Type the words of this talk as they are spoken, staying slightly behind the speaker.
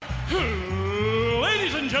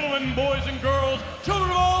Ladies and gentlemen, boys and girls, children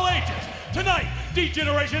of all ages, tonight,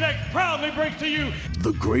 D-Generation X proudly brings to you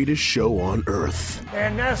the greatest show on earth.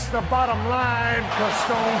 And that's the bottom line, because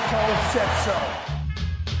Stone Cold said so.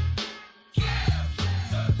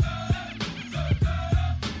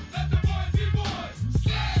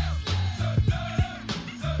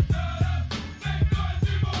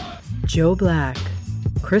 Joe Black,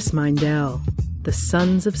 Chris Mindell, the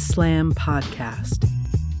Sons of Slam podcast.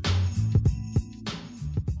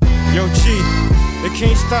 Yo, G, they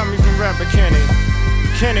can't stop me from rapping, can they?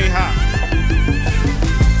 Can they, hop?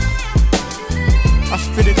 I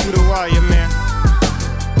spit it through the wire, man.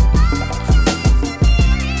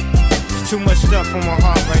 There's too much stuff on my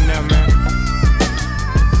heart right now, man.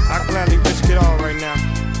 I gladly risk it all right now.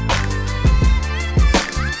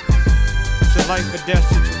 It's a life or death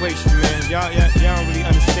situation, man. Y'all don't really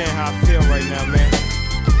understand how I feel right now, man.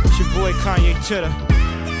 It's your boy Kanye Chitter.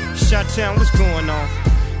 Shot-Town, what's going on?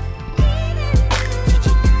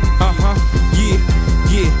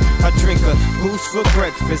 Yeah, I drink a boost for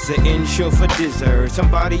breakfast, an insure for dessert.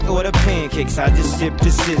 Somebody order pancakes, I just sip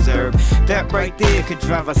the scissor. That right there could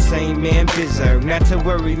drive a sane man berserk. Not to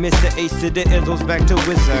worry, Mr. Ace to the Izzles back to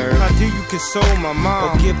Wizard. How do you console my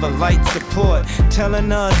mom or give her light support? Telling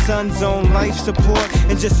her son's on life support.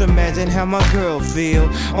 And just imagine how my girl feel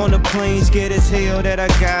on the plane, scared as hell that a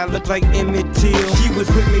guy looked like Emmett Till. She was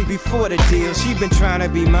with me before the deal, she been trying to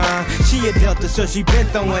be mine. She a Delta, so she been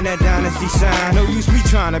throwing that dynasty sign. No use me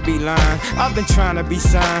trying to be lying, I've been trying to be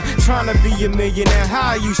signed. Trying to be a millionaire,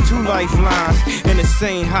 how I used 2 lifelines. In the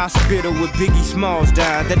same hospital where Biggie Smalls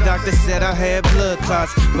died. The doctor said I had blood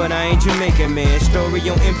clots, but I ain't Jamaican, man. Story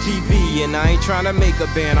on MTV, and I ain't trying to make a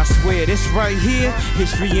band. I swear this right here,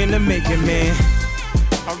 history in the making, man.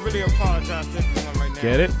 I really apologize to everyone right now.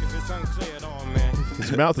 Get it? If it's unclear at all, man.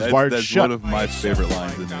 His mouth is wired that's shut. one of my favorite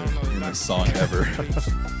lines in the song ever.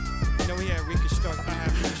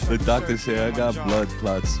 The doctor say I got blood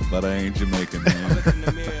clots, but I ain't Jamaican, man.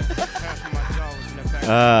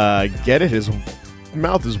 Get it? His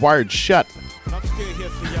mouth is wired shut.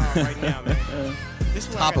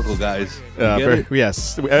 Topical, guys. Get it?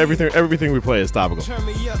 Yes, everything we play is topical.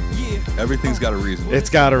 Everything's got a reason. It's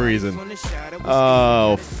got a reason.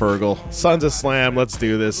 Oh, Fergal. Sons of Slam, let's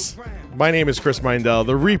do this. My name is Chris Mindell.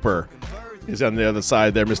 The Reaper is on the other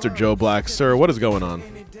side there, Mr. Joe Black. Sir, what is going on?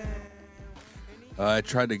 I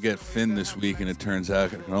tried to get Finn this week, and it turns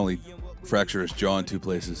out I can only fracture his jaw in 2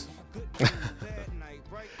 places.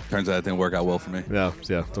 Turns out it didn't work out well for me. Yeah,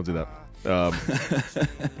 don't do that.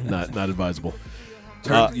 Not advisable.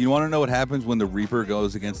 You want to know what happens when the Reaper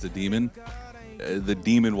goes against the Demon? The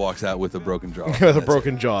Demon walks out with a broken jaw. With a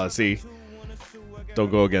broken jaw, see?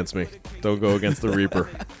 Don't go against me. Don't go against the Reaper.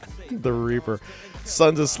 The Reaper.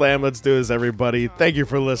 Sons of Slam, let's do this, everybody. Thank you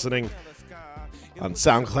for listening. On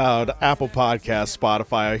SoundCloud, Apple Podcasts,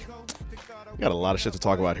 Spotify. We got a lot of shit to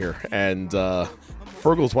talk about here. And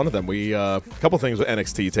Fergal's one of them. We a couple things with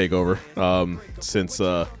NXT TakeOver since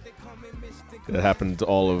it happened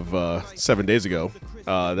all of 7 days ago.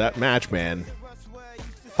 That match, man.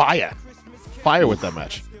 Fire with that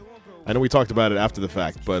match. I know we talked about it after the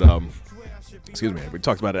fact, but excuse me. We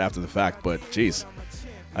talked about it after the fact, but geez.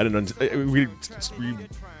 I didn't. We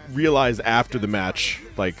realized after the match,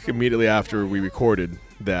 like immediately after we recorded,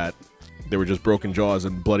 that there were just broken jaws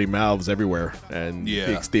and bloody mouths everywhere, and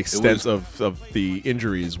the extent of the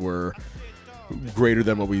injuries were greater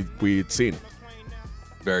than what we'd seen.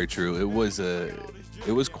 Very true. It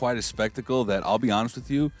was quite a spectacle that, I'll be honest with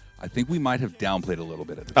you, I think we might have downplayed a little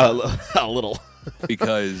bit at the time. A little.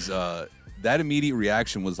 Because that immediate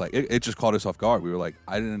reaction was like, it just caught us off guard. We were like,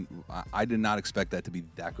 I did not expect that to be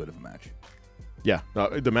that good of a match. Yeah,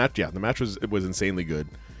 the match was insanely good.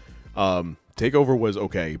 TakeOver was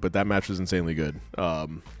okay, but that match was insanely good.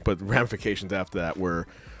 But the ramifications after that were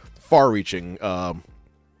far-reaching, and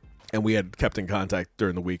we had kept in contact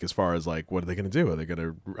during the week as far as like, what are they going to do? Are they going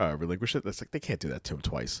to relinquish it? That's like, they can't do that to him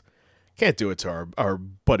twice. Can't do it to our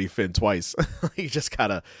buddy Finn twice. You just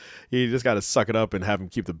gotta suck it up and have him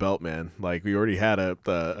keep the belt, man. Like, we already had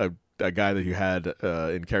a guy that you had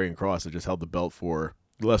in Karrion Kross that just held the belt for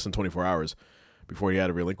less than 24 hours before he had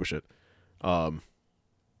to relinquish it. So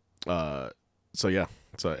yeah.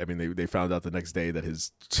 So I mean, they found out the next day that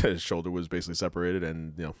his shoulder was basically separated,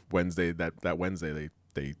 and Wednesday that Wednesday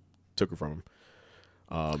they took it from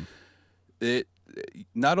him. It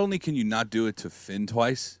not only can you not do it to Finn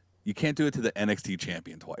twice, you can't do it to the NXT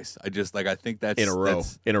champion twice. I think that's in a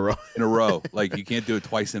row. Like, you can't do it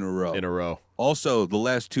twice in a row. In a row. Also, the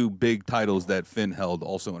last 2 big titles that Finn held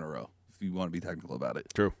also in a row, if you want to be technical about it.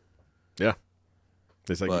 True. Yeah.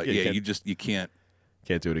 It's like, but you can't.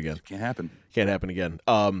 Can't do it again. Can't happen. Can't happen again.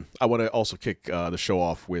 I want to also kick the show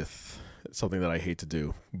off with something that I hate to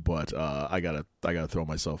do, but I gotta throw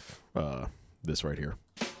myself this right here.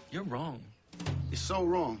 You're wrong. You're so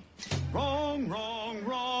wrong. Wrong, wrong,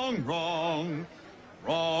 wrong, wrong.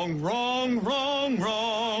 Wrong, wrong, wrong,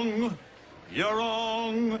 wrong. You're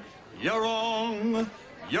wrong. You're wrong.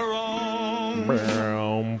 You're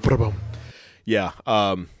wrong. Yeah.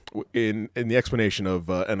 In the explanation of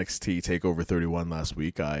NXT TakeOver 31 last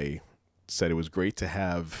week, I said it was great to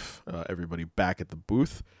have everybody back at the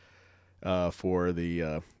booth for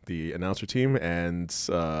the announcer team, and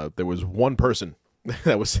there was one person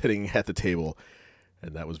that was sitting at the table,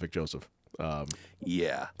 and that was Vic Joseph.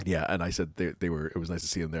 Yeah, and I said they were. It was nice to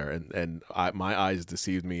see him there, and my eyes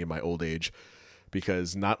deceived me in my old age,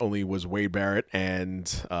 because not only was Wade Barrett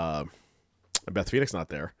and Beth Phoenix not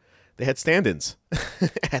there, they had stand-ins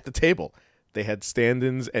at the table. They had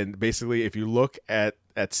stand-ins, and basically, if you look at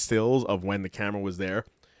stills of when the camera was there,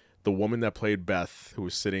 the woman that played Beth, who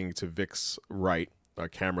was sitting to Vic's right,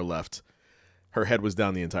 camera left, her head was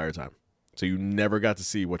down the entire time. So you never got to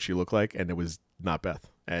see what she looked like, and it was not Beth.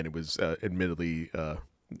 And it was admittedly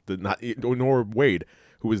nor Wade,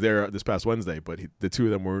 who was there this past Wednesday, but the two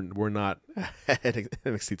of them were not at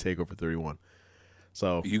NXT TakeOver 31.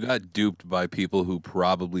 So you got duped by people who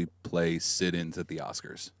probably play sit-ins at the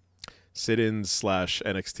Oscars. Sit-ins /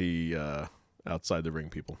 NXT outside the ring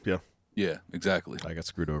people. Yeah. Yeah, exactly. I got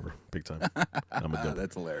screwed over big time. I'm a dope.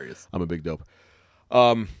 That's hilarious. I'm a big dope. There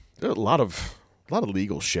are a lot of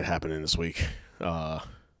legal shit happening this week. Let's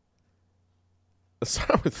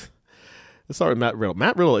start with Matt Riddle.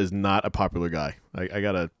 Matt Riddle is not a popular guy.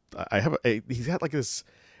 He's got like this,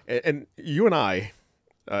 and you and I,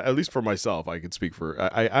 at least for myself, I could speak for.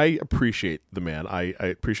 I appreciate the man. I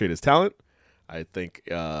appreciate his talent. I think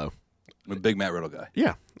I'm a big Matt Riddle guy.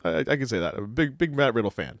 Yeah, I can say that. I'm a big Matt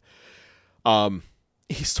Riddle fan.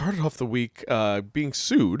 He started off the week being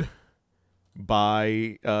sued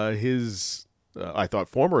by his, I thought,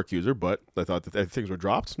 former accuser, but I thought that things were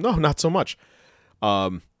dropped. No, not so much.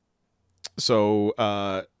 So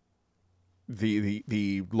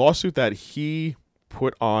the lawsuit that he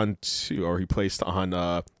put on he placed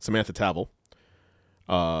on Samantha Tavel,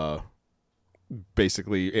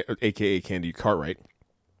 basically, aka Candy Cartwright,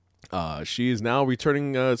 she is now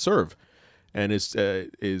returning serve, and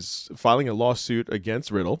is filing a lawsuit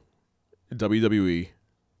against Riddle, WWE,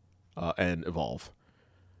 and Evolve.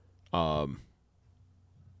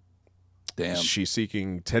 Damn. She's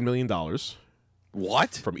seeking $10 million.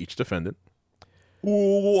 What? From each defendant.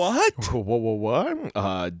 What?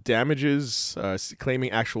 What? Damages,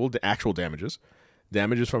 claiming actual damages,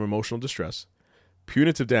 damages from emotional distress,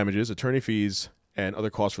 punitive damages, attorney fees, and other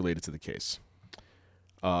costs related to the case.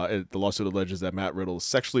 The lawsuit alleges that Matt Riddle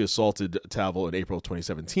sexually assaulted Tavel in April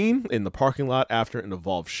 2017 in the parking lot after an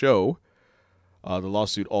Evolve show. The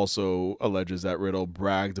lawsuit also alleges that Riddle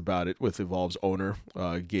bragged about it with Evolve's owner,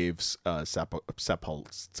 Gabe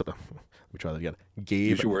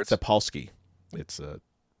Sapolsky. It's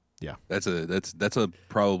yeah. That's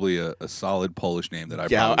probably a solid Polish name that I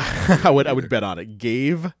would bet on it.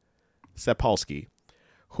 Gabe Sapolsky,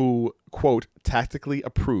 who, quote, tactically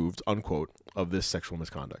approved, unquote, of this sexual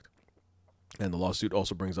misconduct. And the lawsuit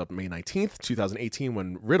also brings up May 19th, 2018,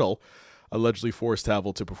 when Riddle allegedly forced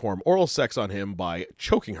Tavel to perform oral sex on him by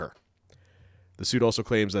choking her. The suit also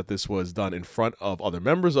claims that this was done in front of other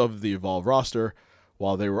members of the Evolve roster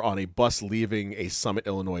while they were on a bus leaving a Summit,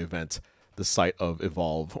 Illinois event, the site of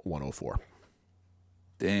Evolve 104.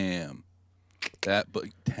 Damn. But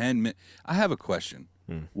 10 minutes. I have a question.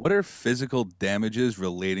 What are physical damages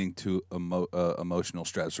relating to emotional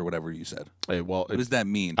stress or whatever you said? What does that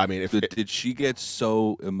mean? I mean, did she get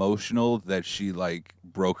so emotional that she like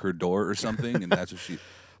broke her door or something, and that's what she?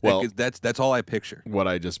 Well, that's all I picture. What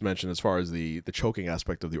I just mentioned, as far as the choking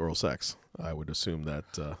aspect of the oral sex, I would assume that.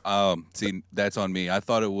 See, that's on me. I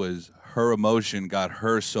thought it was her emotion got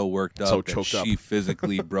her so worked up that she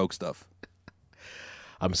physically broke stuff.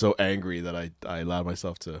 I'm so angry that I allowed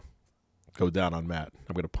myself to go down on Matt.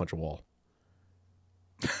 I'm going to punch a wall.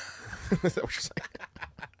 Is that what you're saying?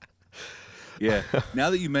 Yeah.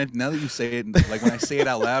 Now that you say it, like when I say it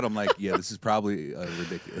out loud, I'm like, yeah, this is probably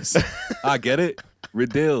ridiculous. I get it.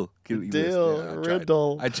 Riddle.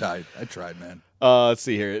 Riddle. I tried, man. Let's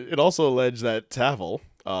see here. It also alleged that Tavel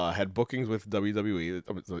had bookings with WWE.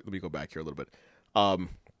 Let me go back here a little bit.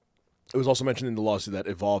 It was also mentioned in the lawsuit that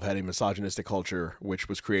Evolve had a misogynistic culture, which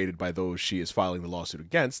was created by those she is filing the lawsuit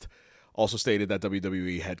against. Also stated that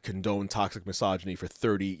WWE had condoned toxic misogyny for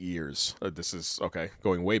 30 years. This is, okay,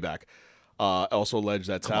 going way back. Also alleged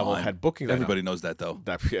that Tavel had bookings. Everybody knows that, though.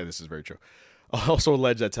 Yeah, this is very true. also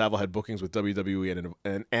alleged that Tavel had bookings with WWE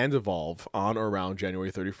and Evolve on or around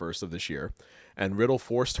January 31st of this year, and Riddle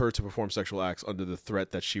forced her to perform sexual acts under the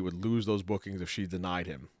threat that she would lose those bookings if she denied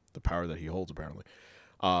him, the power that he holds apparently.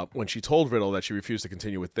 When she told Riddle that she refused to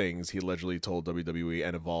continue with things, he allegedly told WWE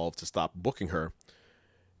and Evolve to stop booking her.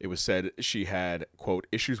 It was said she had, quote,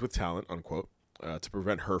 issues with talent, unquote, to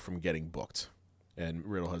prevent her from getting booked. And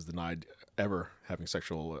Riddle has denied ever having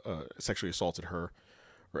sexually assaulted her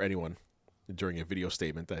or anyone during a video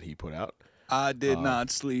statement that he put out. I did not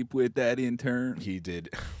sleep with that intern. He did.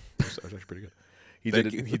 That was actually pretty good.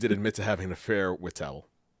 He did admit to having an affair with Tavel,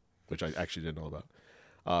 which I actually didn't know about.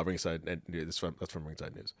 Ringside, and that's from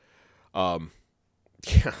Ringside News.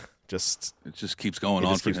 Yeah, it just keeps going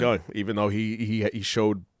on. Just keeps going, even though he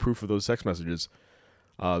showed proof of those text messages,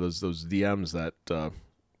 those DMs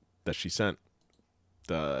that she sent.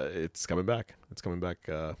 It's coming back. It's coming back.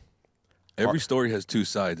 Every story has two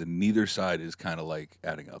sides, and neither side is kind of like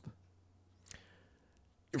adding up.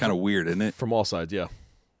 It's kind of weird, isn't it? From all sides, yeah.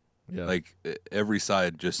 Yeah. Like every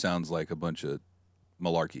side just sounds like a bunch of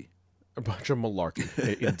malarkey. A bunch of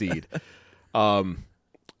malarkey, indeed.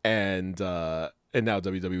 And now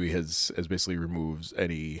WWE has basically removed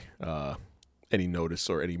any notice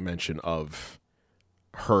or any mention of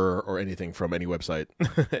her or anything from any website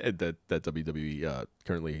that WWE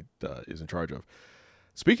currently is in charge of.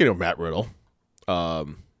 Speaking of Matt Riddle,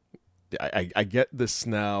 I get this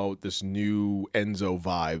now, this new Enzo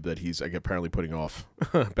vibe that he's apparently putting off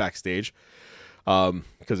backstage, because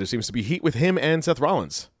there seems to be heat with him and Seth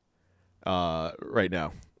Rollins right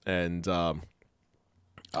now, and I'll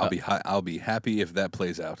be happy if that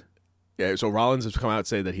plays out. Yeah, so Rollins has come out and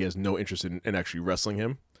say that he has no interest in actually wrestling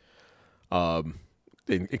him.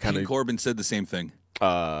 King Corbin said the same thing.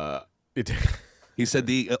 He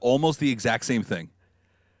said almost the exact same thing.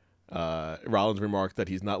 Rollins remarked that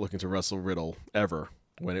he's not looking to wrestle Riddle ever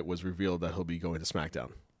when it was revealed that he'll be going to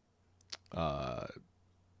SmackDown.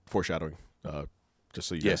 Foreshadowing. Just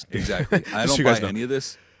so you guys. Exactly. I don't buy any of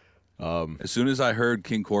this. As soon as I heard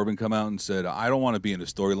King Corbin come out and said, I don't want to be in a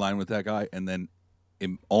storyline with that guy, and then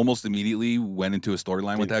almost immediately went into a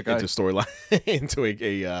storyline with that guy.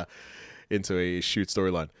 Into a shoot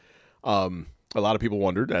storyline. A lot of people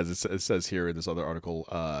wondered, as it says here in this other article,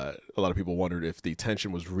 a lot of people wondered if the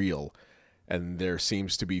tension was real, and there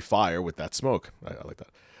seems to be fire with that smoke. I like that.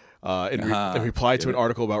 In reply to an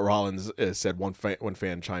article about Rollins, it said one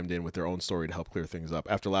fan chimed in with their own story to help clear things up.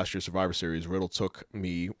 After last year's Survivor Series, Riddle took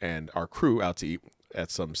me and our crew out to eat at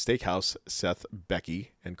some steakhouse Seth,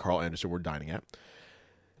 Becky, and Carl Anderson were dining at.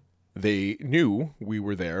 They knew we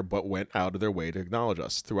were there, but went out of their way to acknowledge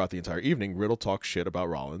us. Throughout the entire evening, Riddle talked shit about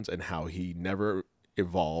Rollins and how he never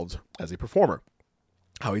evolved as a performer,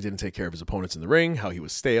 how he didn't take care of his opponents in the ring, how he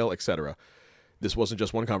was stale, etc. This wasn't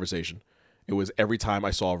just one conversation. It was every time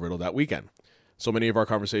I saw Riddle that weekend. So many of our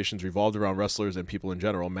conversations revolved around wrestlers and people in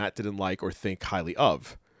general Matt didn't like or think highly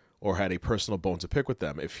of, or had a personal bone to pick with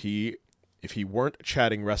them. If he weren't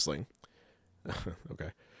chatting wrestling,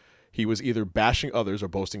 okay, he was either bashing others or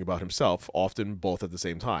boasting about himself, often both at the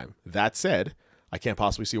same time. That said, I can't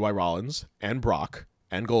possibly see why Rollins and Brock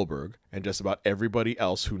and Goldberg and just about everybody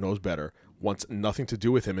else who knows better wants nothing to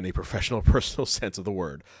do with him in a professional, personal sense of the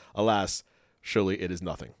word. Alas, surely it is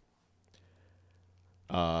nothing.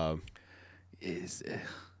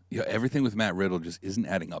 Everything with Matt Riddle just isn't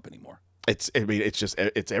adding up anymore. It's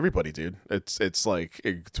everybody, dude. It's like,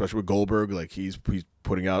 especially with Goldberg, like he's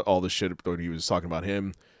putting out all this shit when he was talking about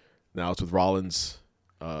him. Now it's with Rollins.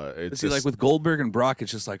 Like with Goldberg and Brock,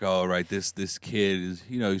 it's just like, oh, right, this kid is,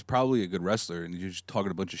 he's probably a good wrestler, and you're just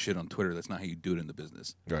talking a bunch of shit on Twitter. That's not how you do it in the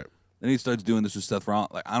business. Right. Then he starts doing this with Seth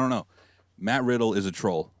Rollins. Like, I don't know. Matt Riddle is a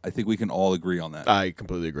troll. I think we can all agree on that. I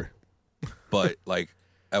completely agree. But, like,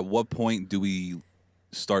 at what point do we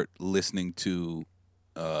start listening to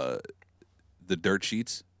the dirt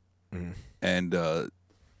sheets and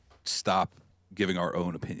stop giving our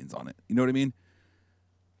own opinions on it? You know what I mean?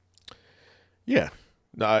 Yeah.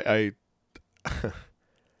 No, I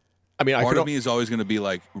mean, part of me is always going to be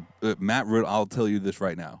like, Matt Riddle, I'll tell you this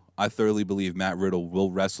right now. I thoroughly believe Matt Riddle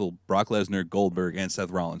will wrestle Brock Lesnar, Goldberg, and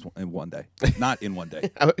Seth Rollins in one day. Not in one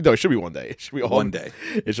day. No, it should be one day. It should be one day.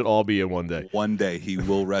 It should all be in one day. One day he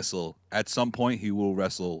will wrestle. At some point, he will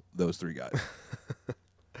wrestle those three guys.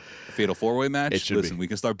 Fatal 4-way match? Listen, we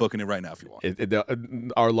can start booking it right now if you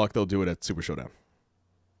want. Our luck, they'll do it at Super Showdown.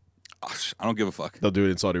 I don't give a fuck. They'll do it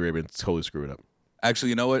in Saudi Arabia and totally screw it up. Actually,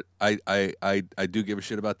 you know what? I do give a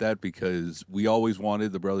shit about that because we always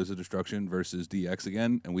wanted the Brothers of Destruction versus DX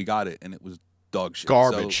again, and we got it, and it was dog shit.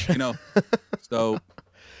 Garbage. So,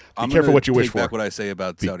 careful what you wish take back for. what I say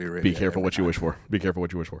about Saudi Arabia. Be careful what you wish for. Be careful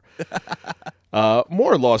what you wish for.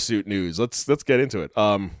 More lawsuit news. Let's get into it.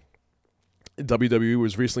 WWE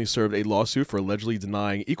was recently served a lawsuit for allegedly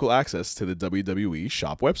denying equal access to the WWE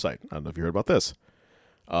shop website. I don't know if you heard about this.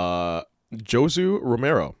 Josu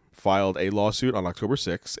Romero filed a lawsuit on October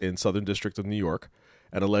 6th in Southern District of New York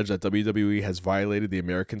and alleged that WWE has violated the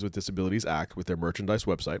Americans with Disabilities Act with their merchandise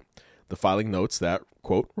website. The filing notes that,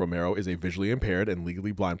 quote, Romero is a visually impaired and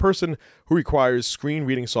legally blind person who requires screen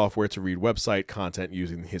reading software to read website content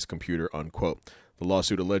using his computer, unquote. The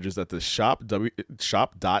lawsuit alleges that the shop.wwe.com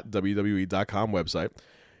website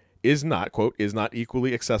is not, quote, is not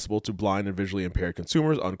equally accessible to blind and visually impaired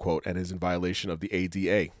consumers, unquote, and is in violation of the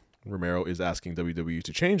ADA. Romero is asking WWE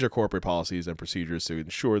to change their corporate policies and procedures to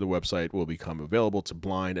ensure the website will become available to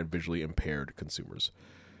blind and visually impaired consumers.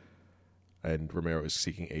 And Romero is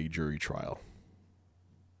seeking a jury trial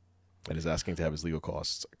and is asking to have his legal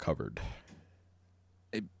costs covered.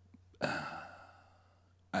 I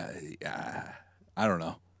don't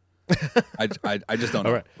know. I just don't know.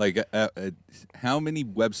 All right. Like, how many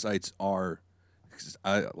websites are?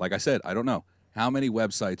 Like I said, I don't know. How many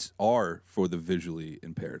websites are for the visually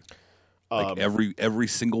impaired? Like every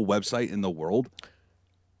single website in the world?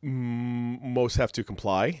 Most have to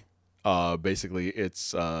comply. Basically,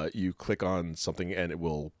 it's you click on something and it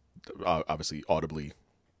will obviously audibly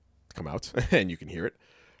come out and you can hear it.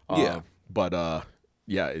 Yeah. But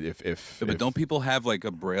if But don't people have like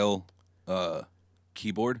a Braille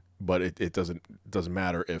keyboard? But it doesn't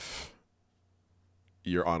matter if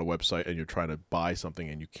you're on a website and you're trying to buy something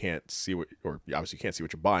and you can't see what, or you obviously can't see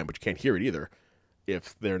what you're buying, but you can't hear it either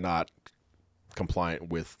if they're not compliant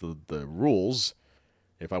with the rules.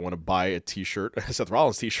 If I want to buy a T-shirt, a Seth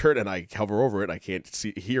Rollins T-shirt, and I hover over it, I can't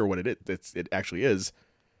hear what it actually is.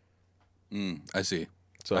 I see.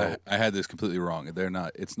 So I had this completely wrong. They're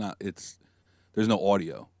not. It's not. It's there's no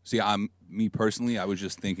audio. See, me personally, I was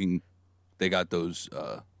just thinking they got those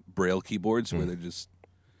Braille keyboards where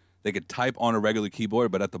they could type on a regular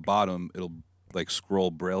keyboard, but at the bottom it'll like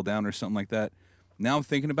scroll Braille down or something like that. Now I'm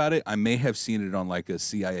thinking about it, I may have seen it on like a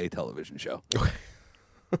CIA television show.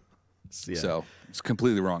 CIA. So it's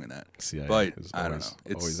completely wrong in that. CIA but is I don't always, know.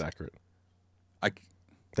 It's always accurate. I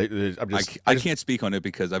can't speak on it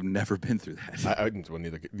because I've never been through that. Well,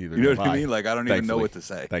 neither. You know have what I mean? Like I don't even know Thankfully. what to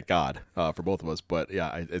say. Thank God for both of us. But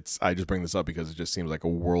yeah, I just bring this up because it just seems like a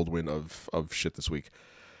whirlwind of shit this week.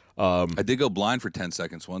 I did go blind for 10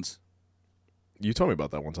 seconds once. You told me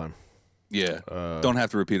about that one time. Yeah. Don't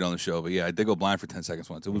have to repeat it on the show, but yeah, I did go blind for 10 seconds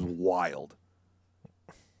once. It was wild.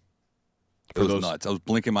 It was nuts. I was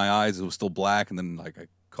blinking my eyes. It was still black, and then like I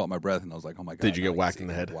caught my breath, and I was like, "Oh my god!" Did you get I whacked see in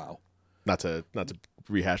the it. head? Wow. Not to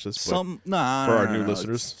rehash this, but for our new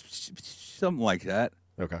listeners, something like that.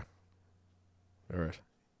 Okay. All right.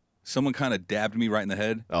 Someone kind of dabbed me right in the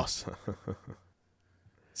head. Oh,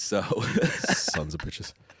 So sons of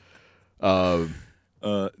bitches.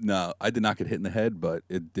 no, I did not get hit in the head, but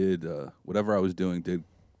it did. Whatever I was doing did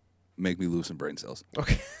make me lose some brain cells.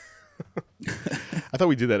 Okay. I thought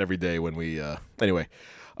we do that every day when we. Anyway,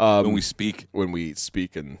 When we speak,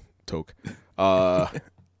 and toke.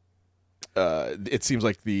 It seems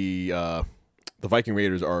like the Viking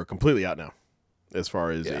Raiders are completely out now, as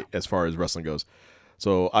far as wrestling goes.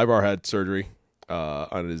 So Ivar had surgery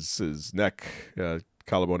on his neck,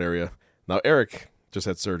 collarbone area. Now Eric just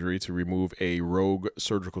had surgery to remove a rogue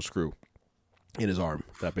surgical screw in his arm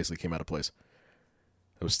that basically came out of place.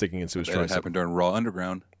 It was sticking into his tricep. that happened during Raw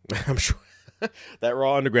Underground. I'm sure that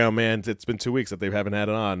Raw Underground, man. It's been 2 weeks that they haven't had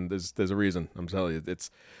it on. There's a reason. I'm telling you,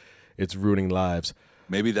 it's ruining lives.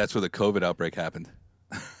 Maybe that's where the COVID outbreak happened.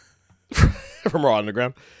 From Raw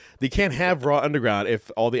Underground, they can't have Raw Underground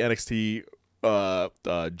if all the NXT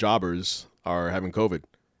jobbers are having COVID.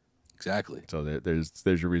 Exactly. So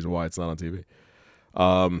there's your reason why it's not on TV.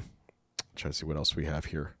 Trying to see what else we have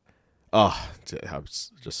here. I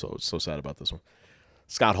was just so sad about this one.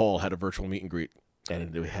 Scott Hall had a virtual meet and greet,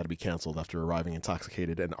 and it had to be canceled after arriving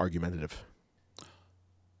intoxicated and argumentative.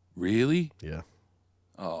 Really? Yeah.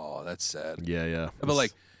 Oh, that's sad. Yeah. But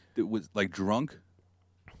like, it was like drunk.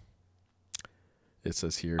 It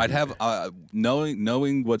says here. I'd have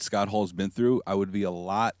knowing what Scott Hall's been through, I would be a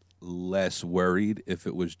lot less worried if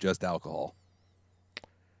it was just alcohol.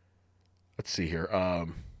 Let's see here.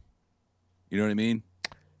 You know what I mean?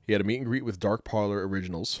 He had a meet and greet with Dark Parlor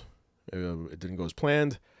Originals. It didn't go as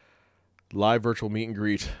planned. Live virtual meet and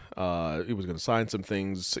greet. He was going to sign some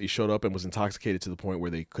things. He showed up and was intoxicated to the point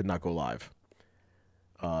where they could not go live.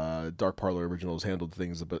 Dark Parlor Originals handled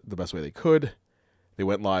things the best way they could. They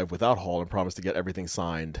went live without Hall and promised to get everything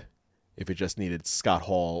signed if it just needed Scott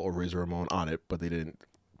Hall or Razor Ramon on it, but they didn't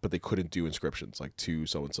but they couldn't do inscriptions like to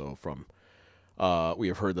so and so from. We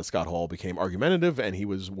have heard that Scott Hall became argumentative, and he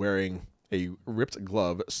was wearing a ripped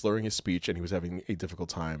glove, slurring his speech, and he was having a difficult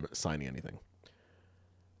time signing anything.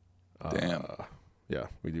 Damn. Yeah,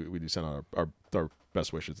 we do send out our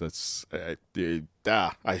best wishes. That's I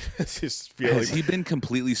just feel Has like he been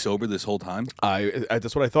completely sober this whole time? I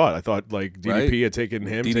that's what I thought. I thought like DDP Right? had taken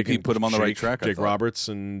him, DDP put him on the right track, I Jake thought. Roberts,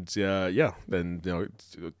 and and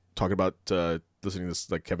talking about listening to this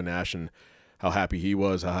like Kevin Nash and how happy he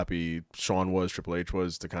was, how happy Shawn was, Triple H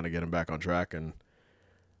was to kind of get him back on track, and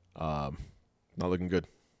not looking good.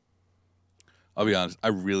 I'll be honest. I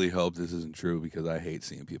really hope this isn't true because I hate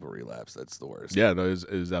seeing people relapse. That's the worst. Yeah, no, it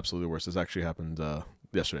was absolutely the worst. This actually happened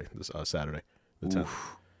yesterday, this Saturday, the 10th.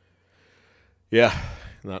 Yeah,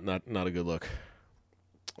 not a good look.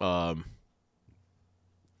 Do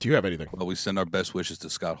you have anything? Well, we send our best wishes to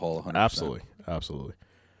Scott Hall. 100%. Absolutely.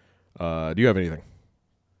 Do you have anything?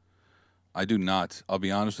 I do not. I'll be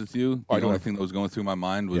honest with you. I The don't only have- thing that was going through my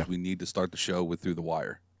mind was Yeah. we need to start the show with Through the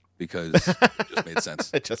Wire because it just made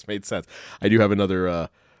sense. It just made sense. I do have another. I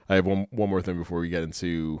have one more thing before we get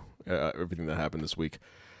into everything that happened this week.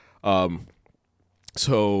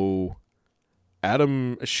 So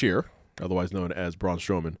Adam Scheer, otherwise known as Braun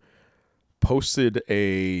Strowman, posted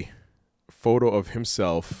a photo of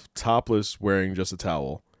himself topless, wearing just a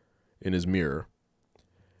towel, in his mirror.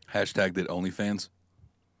 Hashtag did OnlyFans.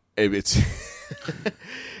 It's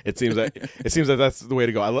it seems that that's the way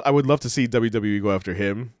to go. I would love to see WWE go after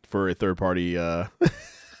him for a third party. Oh,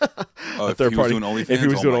 A if third he was party. doing OnlyFans? If he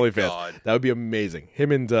was Oh doing my OnlyFans, God. that would be amazing.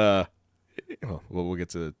 Him and we'll get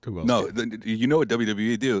to who else. No, you know what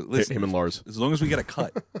WWE do. Listen, him and Lars. as long as we get a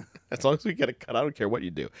cut. As long as we get a cut, I don't care what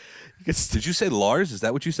you do. You can Did you say Lars? Is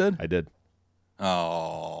that what you said? I did.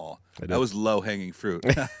 Oh, did. that was low-hanging fruit.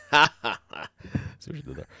 See what you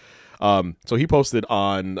did there. So he posted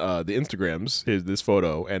on the Instagrams this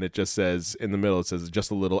photo, and it just says in the middle, it says just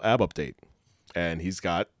a little ab update, and he's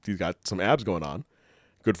got some abs going on.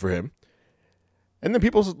 Good for him. And then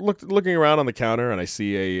people looking around on the counter, and I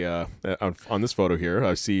see on this photo here,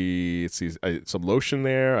 I see some lotion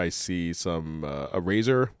there. I see some a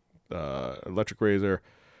razor, electric razor.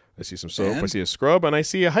 I see some soap. And? I see a scrub, and I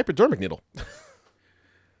see a hypodermic needle.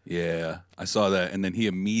 Yeah, I saw that, and then he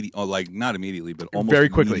not immediately, but almost Very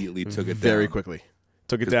quickly, immediately took it very down. quickly.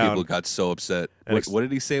 Took it 'Cause down. people got so upset. And What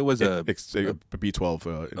did he say was a B12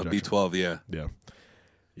 injection. B12? Yeah,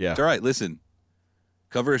 Yeah. it's all right. Listen,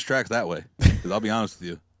 cover his tracks that way. Because I'll be honest with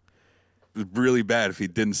you, it was really bad if he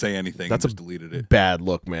didn't say anything. That's and just deleted it. Bad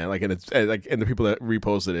look, man. Like, and it's like, and the people that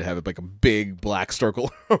reposted it have it like a big black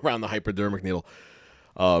circle around the hypodermic needle.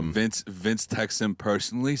 Vince texts him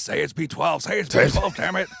personally. Say it's B12. Say it's B12.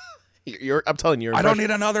 Damn it! I'm telling you, I don't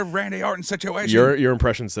need another Randy Orton situation. your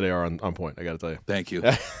impressions today are on point. I got to tell you. Thank you.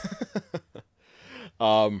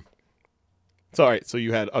 So all right. So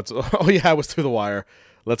you had all you had was Through the Wire.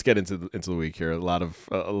 Let's get into the week here. A lot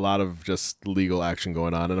of just legal action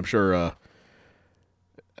going on, and I'm sure.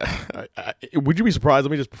 Would you be surprised? Let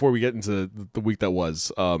me just before we get into the week that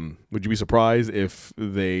was. Would you be surprised if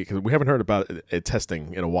because we haven't heard about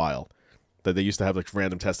testing in a while? That they used to have like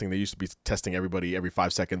random testing. They used to be testing everybody every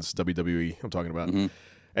 5 seconds. WWE, I'm talking about, and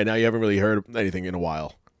now you haven't really heard anything in a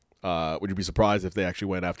while. Would you be surprised if they actually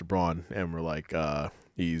went after Braun and were like,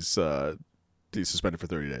 he's suspended for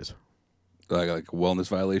 30 days? Like a wellness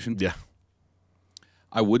violation? Yeah,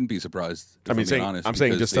 I wouldn't be surprised. If I'm being honest, I'm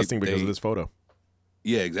saying because just testing because of this photo.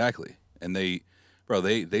 Yeah, exactly. And they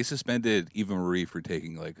suspended Eva Marie for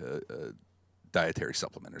taking like a dietary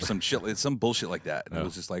supplement or some shit, some bullshit like that. And it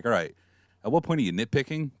was just like, all right, at what point are you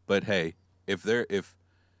nitpicking? But hey, if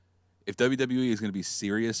WWE is going to be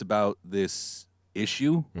serious about this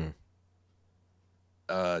issue,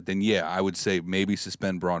 then yeah, I would say maybe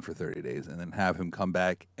suspend Braun for 30 days and then have him come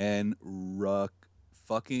back and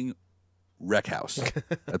fucking wreck house.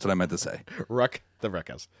 That's what I meant to say. Wreck the wreck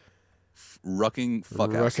house. Rucking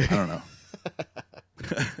fuck house. I don't know.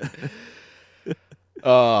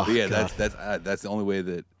 Oh, But yeah, God. that's the only way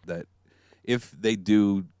that if they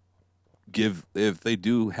do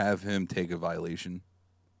have him take a violation,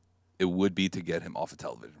 it would be to get him off of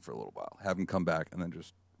television for a little while, have him come back, and then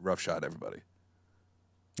just roughshod everybody.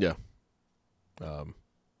 Yeah.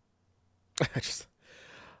 It's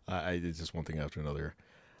just one thing after another.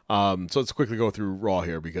 So let's quickly go through Raw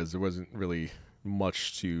here because there wasn't really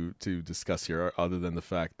much to discuss here other than the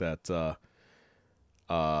fact that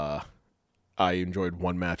I enjoyed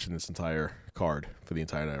one match in this entire card for the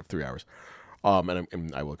entire night of 3 hours.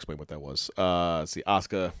 And I will explain what that was. See,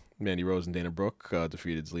 Asuka, Mandy Rose, and Dana Brooke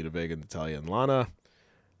defeated Zelina Vega, Natalya, and Lana.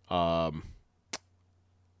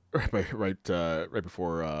 right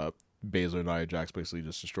before Baszler and Nia Jax basically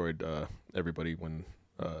just destroyed everybody when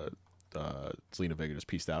Zelina Vega just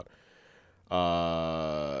pieced out.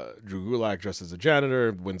 Drew Gulak dressed as a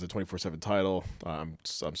janitor wins the 24/7 title. I'm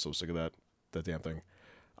so sick of that damn thing.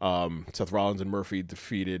 Seth Rollins and Murphy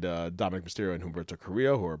defeated Dominic Mysterio and Humberto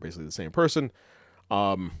Carrillo, who are basically the same person.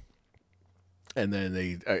 And then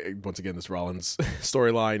they once again this Rollins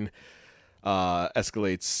storyline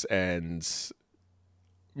escalates, and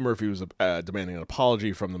Murphy was demanding an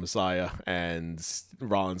apology from the Messiah, and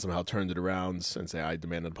Rollins somehow turned it around and said, "I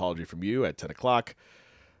demand an apology from you" at 10 o'clock.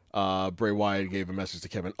 Bray Wyatt gave a message to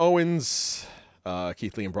Kevin Owens,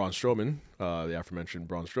 Keith Lee, and Braun Strowman, the aforementioned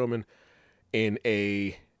Braun Strowman, in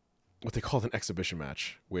a what they called an exhibition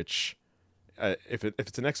match. Which, if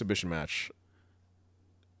it's an exhibition match,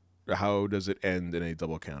 how does it end in a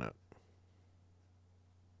double countout?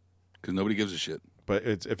 Because nobody gives a shit. But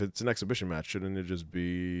if it's an exhibition match, shouldn't it just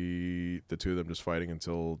be the two of them just fighting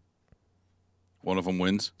until one of them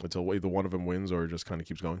wins? Until either one of them wins, or it just kind of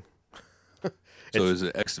keeps going. So is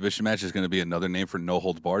an exhibition match is going to be another name for No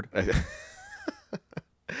Holds Barred?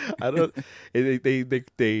 I don't.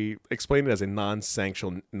 They explained it as a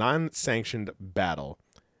non-sanctioned battle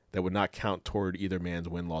that would not count toward either man's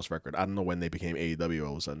win-loss record. I don't know when they became AEW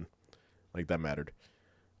all of a sudden, like that mattered.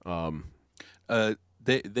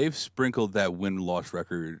 They've sprinkled that win-loss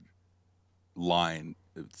record line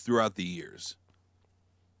throughout the years.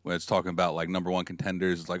 When it's talking about like number one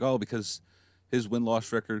contenders, it's like, oh, because his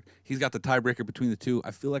win-loss record, he's got the tiebreaker between the two.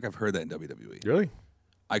 I feel like I've heard that in WWE. Really?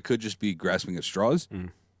 I could just be grasping at straws.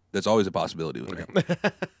 That's always a possibility with me.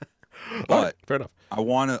 But right, fair enough. I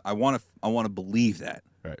wanna believe that.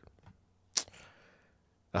 Right.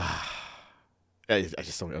 I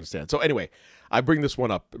just don't understand. So anyway, I bring this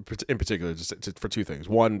one up in particular just for two things.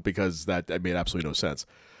 One, because that made absolutely no sense,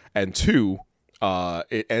 and two,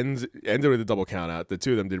 it ended with a double count out. The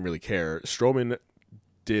two of them didn't really care. Strowman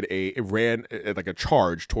ran like a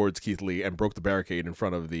charge towards Keith Lee and broke the barricade in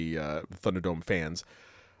front of the Thunderdome fans.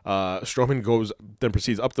 Strowman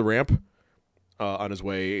proceeds up the ramp on his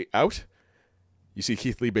way out. You see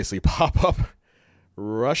Keith Lee basically pop up,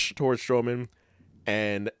 rush towards Strowman,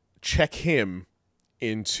 and check him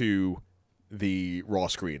into the Raw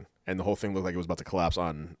screen. And the whole thing looked like it was about to collapse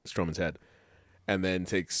on Strowman's head. And then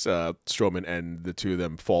takes Strowman, and the two of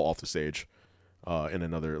them fall off the stage in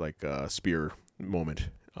another spear moment.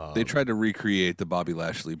 They tried to recreate the Bobby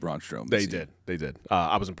Lashley Braun Strowman. They did.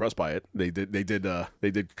 I was impressed by it. They did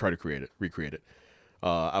try to recreate it.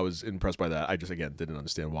 I was impressed by that. I just again didn't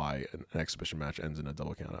understand why an exhibition match ends in a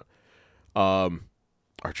double countout.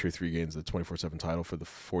 R-Truth gains the 24/7 title for the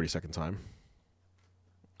 42nd time.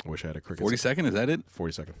 I wish I had a cricket. 42nd, is that it?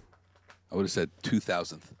 42nd. I would have said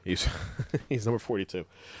 2000th. He's number 42.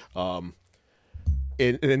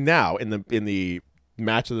 And now in the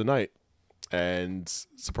match of the night, and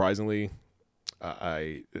surprisingly,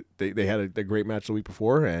 they had a great match the week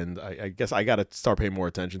before, and I guess I got to start paying more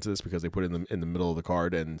attention to this because they put it in the middle of the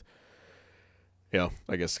card, and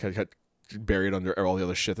I guess got buried under all the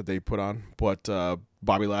other shit that they put on. But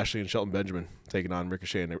Bobby Lashley and Shelton Benjamin taking on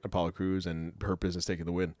Ricochet and Apollo Crews, and Hurt Business taking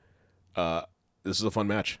the win. This is a fun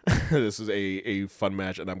match. This is a fun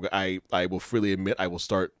match, and I will freely admit I will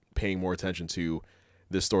start paying more attention to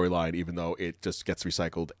this storyline, even though it just gets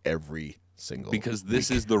recycled every single because this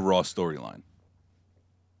week. is the Raw storyline.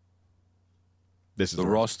 This is the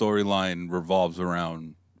Raw storyline revolves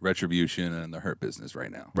around Retribution and the Hurt Business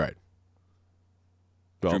right now. Right.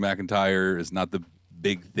 Well, Drew McIntyre is not the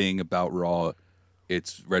big thing about Raw.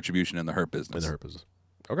 It's Retribution and the Hurt Business.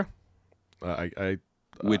 Okay.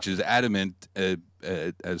 Which is adamant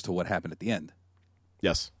as to what happened at the end.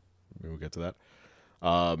 Yes. We'll get to that.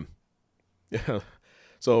 Yeah.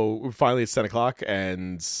 So finally it's 10 o'clock,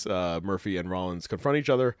 and Murphy and Rollins confront each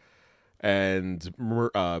other, and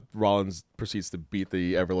Rollins proceeds to beat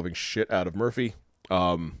the ever-living shit out of Murphy,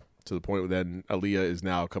 to the point where then Aaliyah is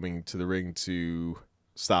now coming to the ring to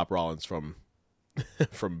stop Rollins from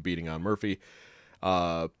beating on Murphy.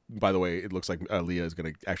 By the way, it looks like Aaliyah is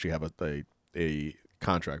going to actually have a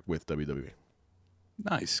contract with WWE.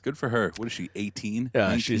 Nice. Good for her. What is she, 18?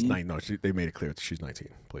 Yeah, she's 9. No, they made it clear that she's 19,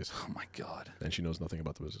 please. Oh, my God. And she knows nothing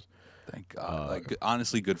about the business. Thank God.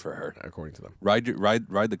 Honestly, good for her. According to them. Ride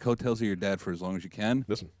the coattails of your dad for as long as you can.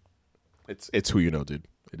 Listen, it's who you know, dude.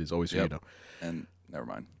 It is always who you know. And never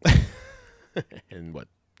mind. And what?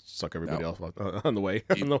 Suck everybody else on the way.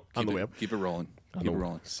 On the way up. Keep it rolling. Keep it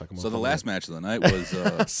rolling. So the last match of the night was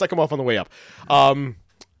suck them off on the way up.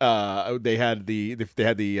 They had the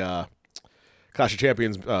Clash of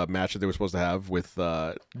Champions match that they were supposed to have with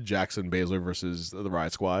Jackson Baszler versus the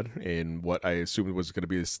Riot Squad in what I assumed was going to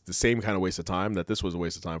be the same kind of waste of time that this was a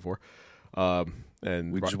waste of time for.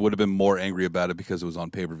 And we just would have been more angry about it because it was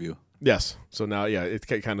on pay-per-view. Yes. So now, yeah, it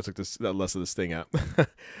kind of took less of this thing out.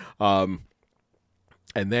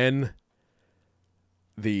 And then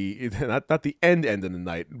not the end of the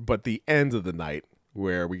night, but the end of the night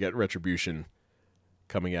where we get Retribution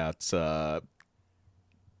coming out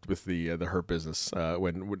with the Hurt Business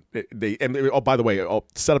when they by the way,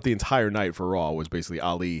 set up the entire night for Raw was basically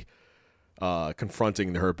Ali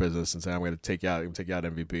confronting the Hurt Business and saying, I'm going to take you out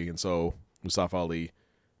MVP. And so Mustafa Ali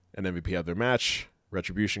and MVP have their match.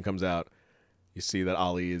 Retribution comes out. You see that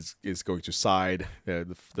Ali is going to side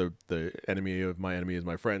the enemy of my enemy is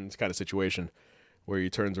my friend kind of situation, where he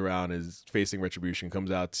turns around, is facing Retribution,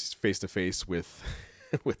 comes out face to face with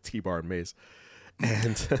T-Bar and Mace,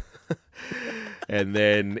 and and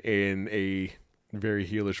then in a very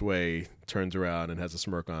heelish way turns around and has a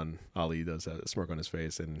smirk on Ali. Does have a smirk on his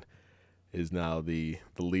face and is now the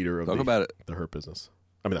leader of the Hurt Business.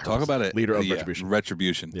 I mean, leader of Retribution.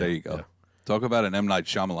 Retribution. There you go. Yeah. Talk about an M. Night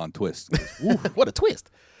Shyamalan twist. Ooh, what a twist!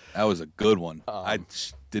 That was a good one. I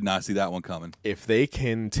did not see that one coming. If they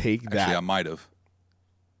can take that, actually, I might have.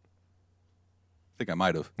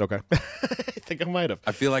 Okay. I think I might have.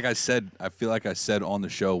 I feel like I said on the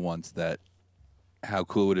show once that how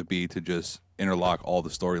cool would it be to just interlock all the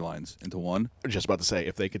storylines into one? I was just about to say,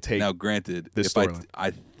 if they could take now, granted, this storyline.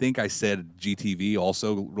 I think I said GTV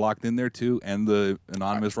also locked in there too, and the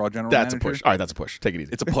anonymous Raw general that's manager. A push. All right, that's a push. Take it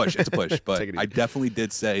easy. It's a push. But I definitely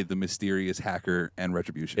did say the mysterious hacker and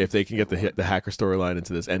Retribution. If they can get the hacker storyline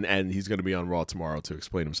into this, and he's going to be on Raw tomorrow to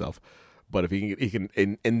explain himself. But if he can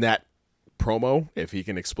in that promo, if he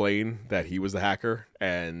can explain that he was the hacker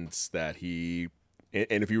and that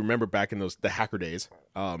and if you remember back in the hacker days,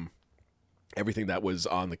 everything that was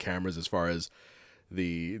on the cameras as far as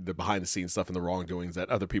the behind the scenes stuff and the wrongdoings that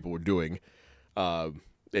other people were doing,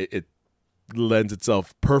 it lends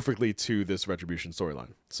itself perfectly to this Retribution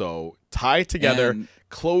storyline. So tie it together,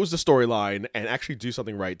 close the storyline, and actually do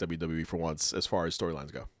something right, WWE, for once as far as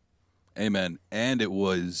storylines go. Amen. And it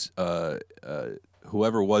was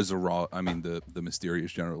whoever was the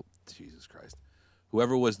mysterious general. Jesus Christ.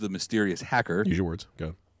 Whoever was the mysterious hacker. Use your words.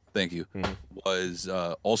 Go. Thank you. Mm-hmm. Was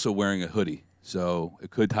also wearing a hoodie, so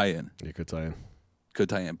it could tie in. It could tie in. Could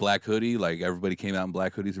tie in. Black hoodie, like everybody came out in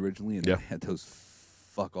black hoodies originally, and they had those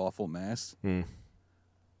fuck awful masks. Mm.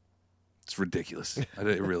 It's ridiculous.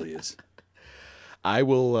 It really is. I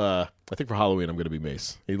will. I think for Halloween I'm going to be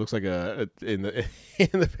Mace. He looks like in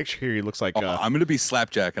the picture here. He looks like. I'm going to be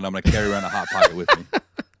Slapjack, and I'm going to carry around a hot pocket with me.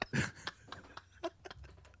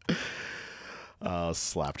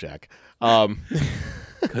 Slapjack.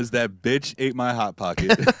 Because that bitch ate my hot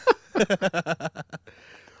pocket.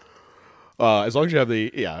 As long as you have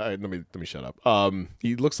let me shut up.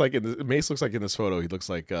 He looks like Mace looks like in this photo. He looks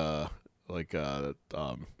like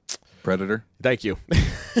Predator. Thank you.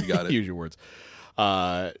 You got it. Use your words.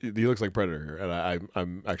 He looks like Predator, and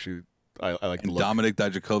I'm actually I like. And Dominic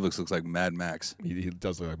Dijakovic looks like Mad Max. He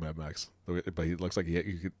does look like Mad Max, but he looks like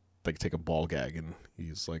you could like take a ball gag and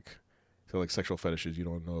he's like sexual fetishes you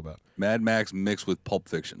don't know about. Mad Max mixed with Pulp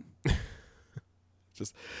Fiction.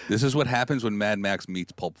 This is what happens when Mad Max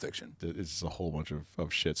meets Pulp Fiction. It's just a whole bunch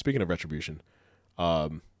of shit. Speaking of Retribution,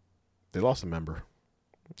 they lost a member.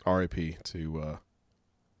 R.I.P. to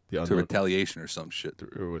to Retaliation or some shit.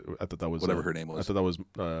 I thought that was whatever her name was. I thought that was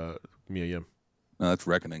Mia Yim. No, that's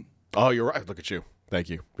Reckoning. Oh, you're right. Look at you. Thank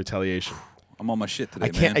you. Retaliation. I'm on my shit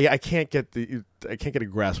today, man. I can't get a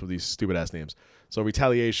grasp of these stupid ass names. So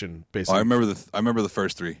Retaliation, basically. I remember the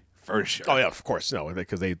first three. First show. Oh yeah, of course. No,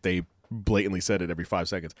 because they blatantly said it every 5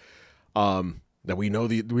 seconds. That we know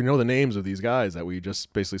the names of these guys that we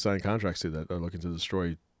just basically signed contracts to that are looking to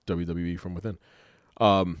destroy WWE from within.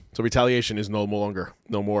 So Retaliation is no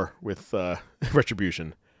more with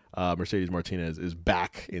Retribution. Mercedes Martinez is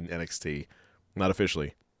back in NXT, not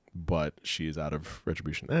officially, but she is out of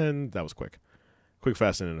Retribution, and that was quick,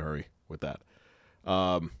 fast, and in a hurry with that.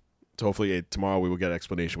 So hopefully tomorrow we will get an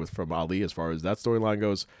explanation from Ali as far as that storyline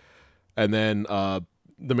goes, and then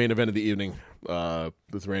the main event of the evening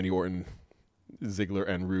with Randy Orton, Ziggler,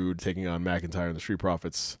 and Rude taking on McIntyre and the Street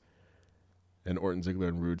Profits, and Orton, Ziggler,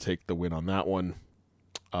 and Rude take the win on that one.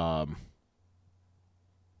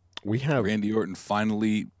 We have Randy Orton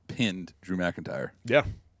finally pinned Drew McIntyre. Yeah.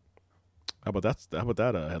 How about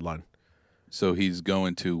that headline? So he's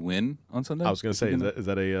going to win on Sunday? I was going to say, is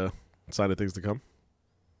that a sign of things to come?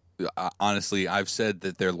 Honestly, I've said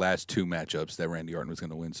that their last 2 matchups that Randy Orton was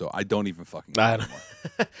going to win, so I don't even fucking know anymore.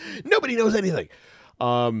 Nobody knows anything.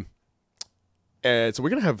 And so we're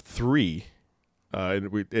gonna have 3.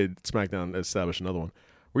 And SmackDown established another one.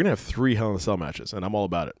 We're gonna have 3 Hell in a Cell matches, and I'm all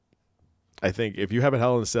about it. I think if you have a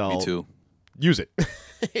Hell in a Cell, Me too. Use it.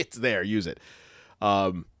 It's there. Use it.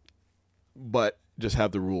 But just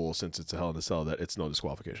have the rule, since it's a Hell in a Cell, that it's no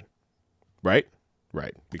disqualification. Right?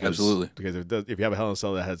 Right. Absolutely. Because if you have a Hell in a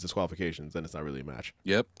Cell that has disqualifications, then it's not really a match.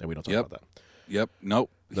 Yep. And we don't talk about that. Yep.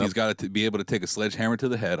 Nope. He's got to be able to take a sledgehammer to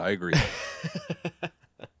the head. I agree.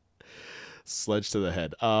 Sledge to the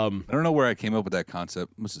head. I don't know where I came up with that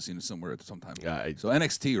concept. Must have seen it somewhere at some time. So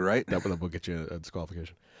NXT, right? That will get you a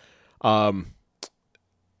disqualification. Kicking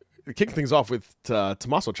things off with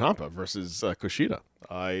Tommaso Ciampa versus Kushida.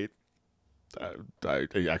 I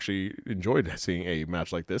actually enjoyed seeing a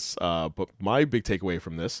match like this. But my big takeaway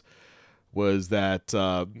from this was that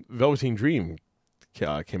Velveteen Dream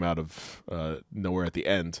came out of nowhere at the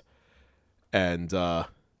end, and try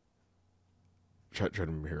to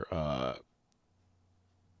remember here.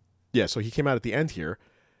 Yeah, so he came out at the end here,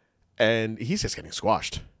 and he's just getting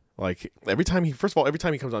squashed. Like every time he comes on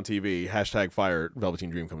TV, #fire Velveteen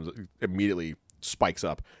Dream immediately spikes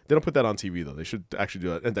up. They don't put that on TV though. They should actually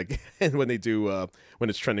do it. And when they do, when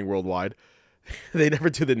it's trending worldwide, they never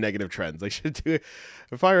do the negative trends. They should do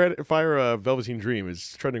fire Velveteen Dream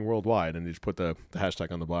is trending worldwide, and they just put the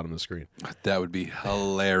hashtag on the bottom of the screen. That would be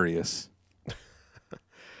hilarious.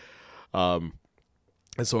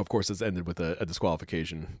 And so, of course, it's ended with a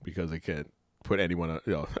disqualification because they can't put anyone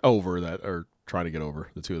over that are trying to get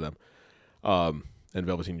over, the two of them. And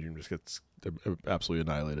Velveteen Dream just gets absolutely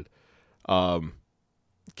annihilated.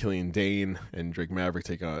 Killian Dane and Drake Maverick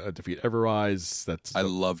take a defeat Everrise. I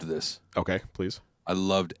loved this. Okay, please. I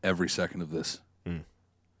loved every second of this.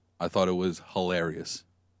 I thought it was hilarious.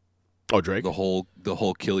 Oh, Drake? The whole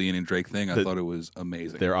Killian and Drake thing, I thought it was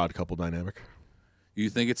amazing. Their odd couple dynamic. You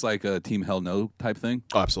think it's like a Team Hell No type thing?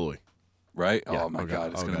 Oh, absolutely. Right? Yeah. Oh, my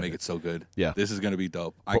God. It's going to make it so good. Yeah. This is going to be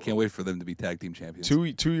dope. I can't wait for them to be tag team champions.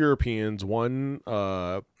 Two Europeans, one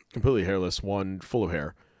completely hairless, one full of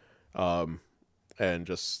hair. And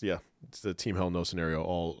just, it's the Team Hell No scenario,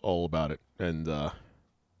 all about it. And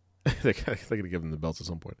they're going to give them the belts at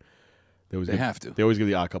some point. They have to. They always give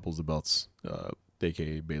the odd couples the belts,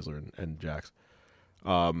 a.k.a. Baszler and Jax.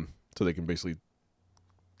 So they can basically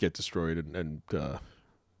get destroyed and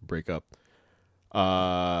break up.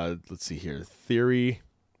 Let's see here. Theory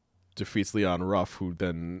defeats Leon Ruff, who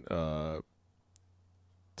then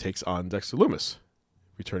takes on Dexter Lumis,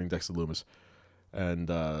 returning Dexter Lumis. And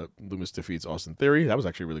Lumis defeats Austin Theory. That was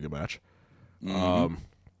actually a really good match. Mm-hmm.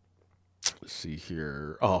 Let's see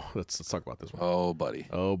here. Oh, let's talk about this one. Oh, buddy.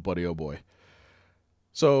 Oh, buddy. Oh, boy.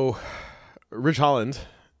 So, Ridge Holland,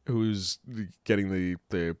 who's getting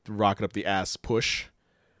the rocket up the ass push,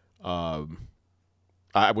 I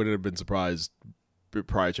wouldn't have been surprised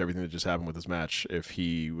prior to everything that just happened with this match if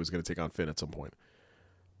he was going to take on Finn at some point.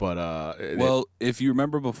 But if you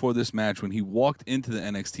remember before this match, when he walked into the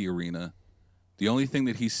NXT arena, the only thing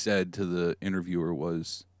that he said to the interviewer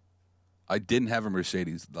was, "I didn't have a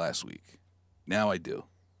Mercedes last week. Now I do."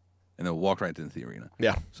 And then walked right into the arena.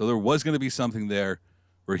 Yeah. So there was going to be something there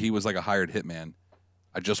where he was like a hired hitman.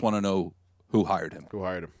 I just want to know who hired him. Who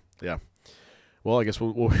hired him? Yeah. Well, I guess we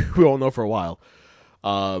won't know for a while.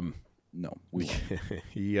 No, we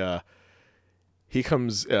won't. He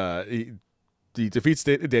comes. He defeats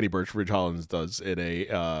Danny Burch. Ridge Holland does in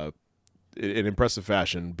an impressive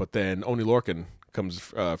fashion, but then Oney Lorcan comes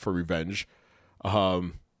for revenge,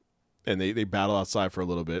 and they battle outside for a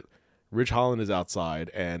little bit. Ridge Holland is outside,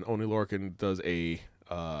 and Oney Lorcan does the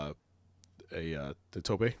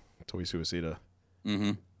tope suicida.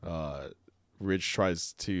 Mm-hmm. Ridge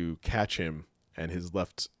tries to catch him, and his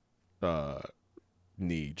left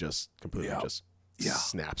knee just completely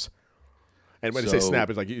snaps. And when I say snap,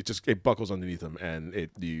 it's like it buckles underneath him, and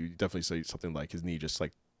you definitely say something like his knee just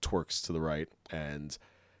like twerks to the right, and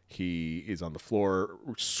he is on the floor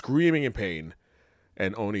screaming in pain,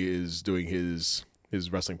 and Oni is doing his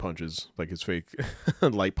wrestling punches, like his fake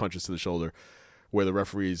light punches to the shoulder, where the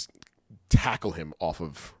referees tackle him off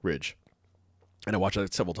of Ridge. And I watched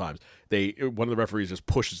that several times. One of the referees just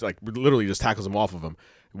pushes, like literally just tackles him off of him.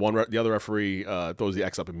 The other referee throws the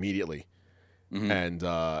X up immediately. Mm-hmm.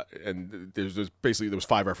 And there was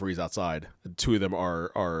 5 referees outside. 2 of them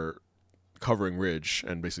are covering Ridge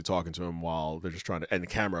and basically talking to him while they're just trying to. And the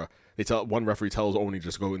camera, one referee tells Oni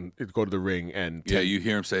just go to the ring and you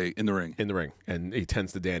hear him say in the ring, and he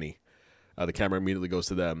tends to Danny. The camera immediately goes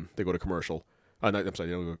to them. They go to commercial. I'm sorry,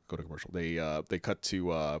 they don't go to commercial. They cut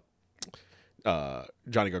to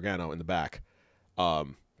Johnny Gargano in the back. But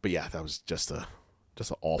yeah, that was just an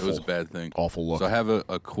awful. It was a bad thing. Awful look. So I have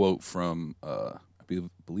a quote from I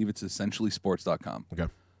believe it's essentiallysports.com. Okay.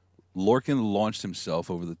 Lorcan launched himself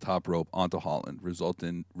over the top rope onto Holland,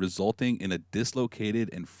 resulting in a dislocated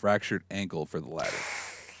and fractured ankle for the latter.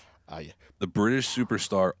 Yeah. The British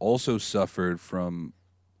superstar also suffered from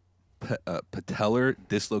patellar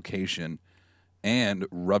dislocation and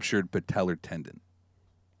ruptured patellar tendon.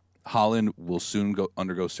 Holland will soon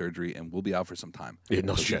undergo surgery and will be out for some time. Yeah,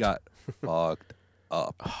 no shit. He got fucked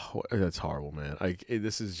up. Oh, that's horrible, man.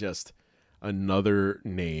 This is just another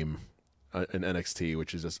name in NXT,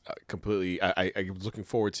 which is just completely. I was looking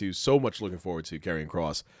forward to Karrion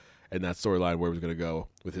Kross and that storyline where he was going to go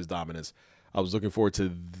with his dominance. I was looking forward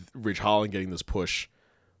to Ridge Holland getting this push,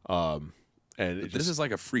 and this is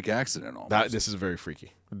like a freak accident. Almost. This is very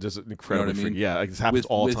freaky. Just incredibly freaky. I mean? Yeah, like, this happens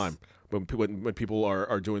all the time when people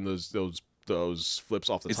are doing those flips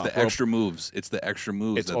off the top rope. It's the extra moves. It's the extra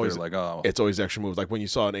moves. It's always like, oh. It's always extra moves. Like when you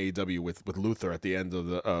saw in AEW with Luther at the end of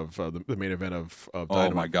the main event of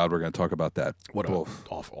Dynamite. Oh my God, we're going to talk about that. What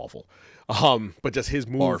awful. But just his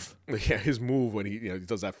move, his move when he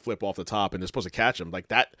does that flip off the top and they're supposed to catch him like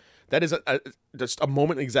that. That is just a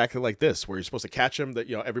moment exactly like this where you're supposed to catch him. That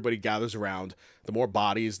everybody gathers around. The more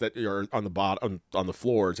bodies that are on the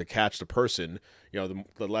floor to catch the person, the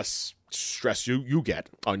less stress you get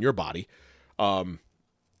on your body.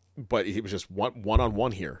 But he was just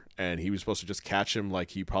one-on-one here, and he was supposed to just catch him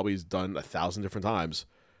like he probably has done 1,000 different times.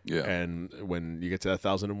 Yeah. And when you get to that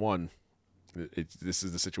 1,001, this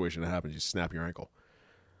is the situation that happens. You snap your ankle.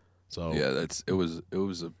 So yeah, it was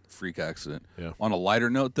a freak accident. Yeah. On a lighter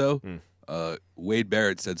note, though, Wade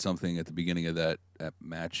Barrett said something at the beginning of that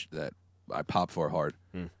match that I popped for hard.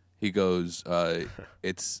 He goes,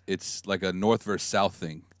 "It's like a North versus South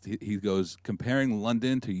thing." He goes, comparing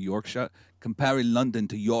London to Yorkshire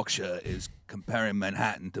is comparing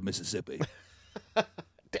Manhattan to Mississippi.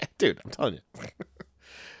 Dude, I'm telling you. You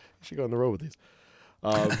should go on the road with these.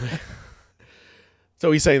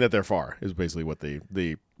 So he's saying that they're far, is basically what the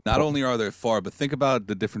Not only are they far, but think about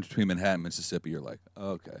the difference between Manhattan and Mississippi. You're like,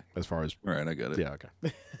 oh, okay. As far as... All right, I get it. Yeah, okay.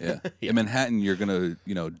 Yeah. In Manhattan, you're going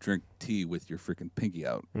to, drink tea with your freaking pinky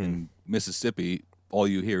out. In Mississippi, all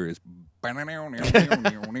you hear is...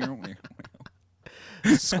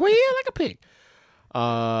 Squeal like a pig.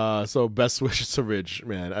 So best wishes to Ridge,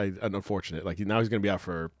 man. Unfortunate. Like now he's gonna be out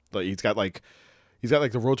for. Like, he's got like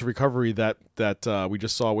the road to recovery that we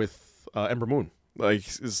just saw with Ember Moon. Like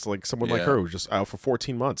it's like someone like her who's just out for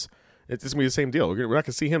 14 months. It's gonna be the same deal. We're not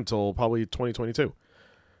gonna see him till probably 2022.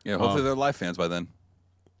 Yeah, hopefully they're live fans by then.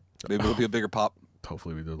 Maybe it'll be a bigger pop.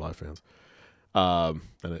 Hopefully we do live fans. And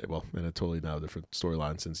a totally now different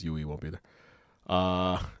storyline since Yui won't be there.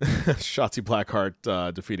 Shotzi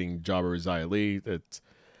Blackheart defeating Jabba Xia Li.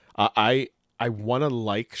 I want to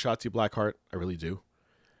like Shotzi Blackheart. I really do.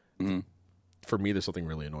 Mm-hmm. For me, there's something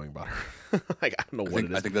really annoying about her. Like I don't know what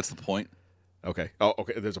it is. I think that's the point. Okay. Oh,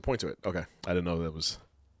 okay. There's a point to it. Okay. I didn't know that was.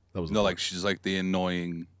 No, like she's like the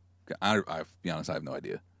annoying. I'll be honest. I have no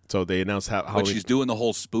idea. So they announced how but she's doing the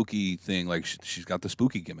whole spooky thing. Like she's got the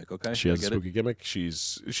spooky gimmick. Okay, she has a spooky gimmick.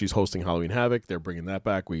 She's hosting Halloween Havoc. They're bringing that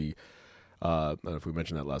back. I don't know if we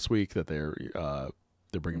mentioned that last week that they're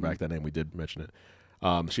bringing back that name. We did mention it.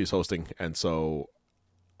 She's hosting, and so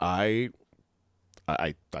I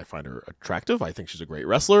find her attractive. I think she's a great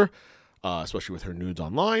wrestler, especially with her nudes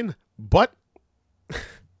online. But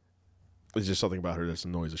there's just something about her that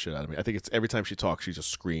annoys the shit out of me. I think it's every time she talks, she just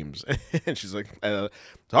screams, and she's like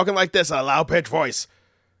talking like this, a loud pitch voice.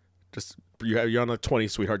 Just you're on a 20,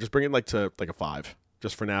 sweetheart. Just bring it like to like a 5,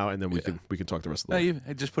 just for now, and then we can talk the rest of the way.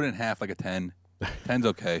 No, just put it in half, like a 10. 10's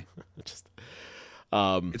okay.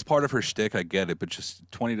 It's part of her shtick. I get it, but just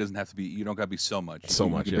 20 doesn't have to be. You don't got to be so much. So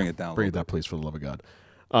much. Bring it down. Bring it down, please, for the love of God.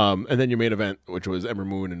 And then your main event, which was Ember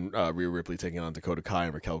Moon and Rhea Ripley taking on Dakota Kai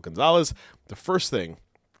and Raquel Gonzalez. The first thing.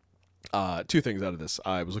 2 things out of this.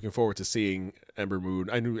 I was looking forward to seeing Ember Moon.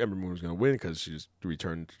 I knew Ember Moon was going to win because she's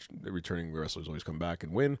returning wrestlers always come back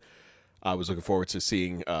and win. I was looking forward to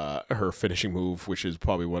seeing her finishing move, which is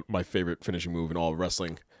probably my favorite finishing move in all of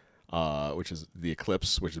wrestling, which is the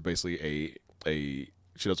Eclipse, which is basically she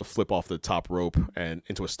does a flip off the top rope and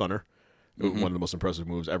into a stunner. One of the most impressive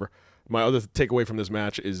moves ever. My other takeaway from this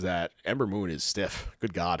match is that Ember Moon is stiff.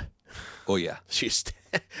 Good God. Oh, yeah. She's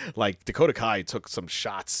like Dakota Kai took some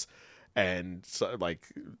shots. And so,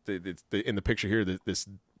 like in the picture here, this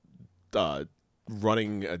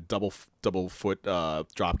running a double foot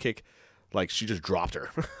drop kick, like she just dropped her,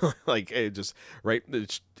 like it just right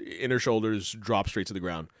inner shoulders drop straight to the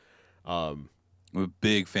ground. I'm a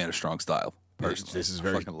big fan of strong style. This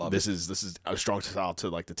is a strong style to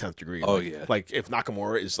like the 10th degree. Oh, like, yeah. Like if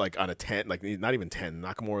Nakamura is like on a 10, like not even 10,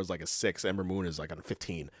 Nakamura is like a 6. Ember Moon is like on a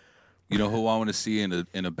 15. You know who I want to see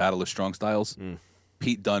in a battle of strong styles?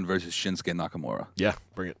 Pete Dunne versus Shinsuke Nakamura. Yeah,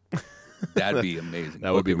 bring it. That'd be amazing.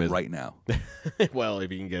 That would be Book it amazing. right now. Well,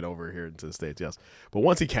 if he can get over here into the States, yes. But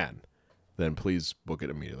once he can, then please book it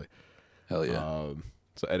immediately. Hell yeah.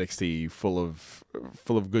 So NXT full of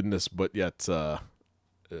goodness, but yet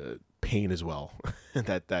pain as well.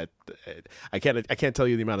 that I can't tell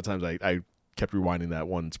you the amount of times I kept rewinding that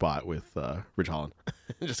one spot with Ridge Holland,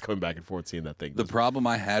 just going back and forth seeing that thing. The problem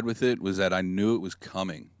I had with it was that I knew it was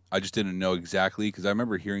coming. I just didn't know exactly because I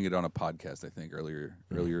remember hearing it on a podcast. I think earlier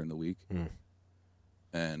in the week,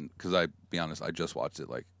 and because I be honest, I just watched it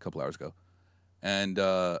like a couple hours ago, and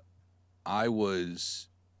I was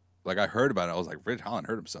like, I heard about it. I was like, Ridge Holland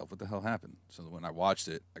hurt himself. What the hell happened? So when I watched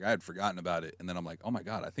it, like I had forgotten about it, and then I'm like, oh my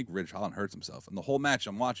god, I think Ridge Holland hurts himself. And the whole match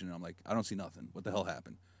I'm watching, and I'm like, I don't see nothing. What the hell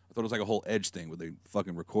happened? I thought it was like a whole Edge thing where they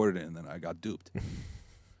fucking recorded it, and then I got duped.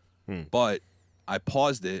 But I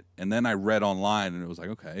paused it, and then I read online, and it was like,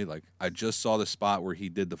 okay, like I just saw the spot where he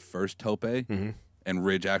did the first tope, and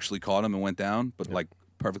Ridge actually caught him and went down, but like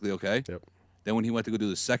perfectly okay. Yep. Then when he went to go do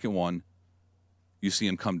the second one, you see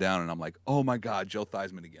him come down, and I'm like, oh my god, Joe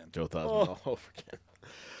Theismann again. Joe Theismann all over again.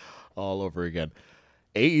 All over again.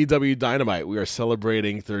 AEW Dynamite. We are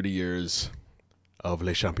celebrating 30 years of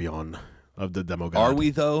Le Champion of the Demo God. Are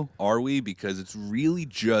we though? Are we? Because it's really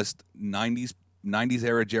just 90s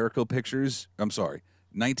era Jericho pictures. I'm sorry,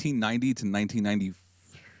 1990 to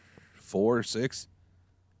 1994, 6,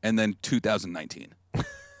 and then 2019.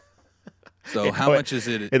 So how much is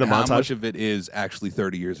it? In the how montage? much of it is actually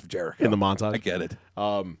 30 years of Jericho? In the montage? I get it.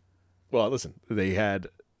 Well, listen, they had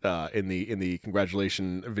in the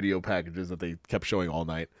congratulation video packages that they kept showing all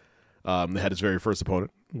night. They had his very first opponent,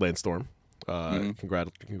 Lance Storm.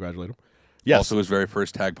 Congratulate him. Yes. Also his very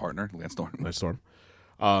first tag partner, Lance Storm. Lance Storm.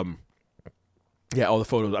 Yeah, all the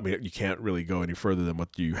photos. I mean, you can't really go any further than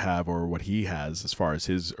what you have or what he has as far as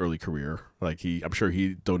his early career. Like I'm sure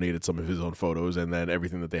he donated some of his own photos, and then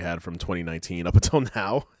everything that they had from 2019 up until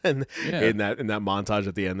now, and in that montage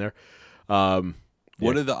at the end there.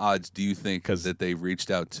 What are the odds? Do you think that they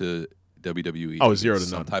reached out to WWE? Oh, 0 to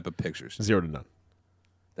some none. Type of pictures. 0 to none.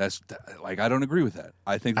 That's like I don't agree with that.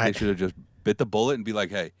 I think they should have just bit the bullet and be like,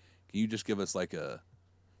 hey, can you just give us like a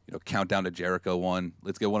countdown to Jericho one?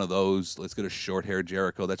 Let's get one of those. Let's get a short hair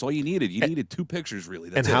Jericho. That's all you needed. You needed 2 pictures, really.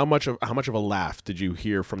 That's and it. how much of a laugh did you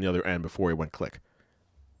hear from the other end before he went click?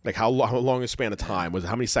 Like how long a span of time was it?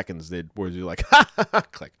 How many seconds was you like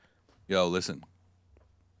click? Yo, listen.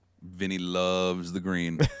 Vinny loves the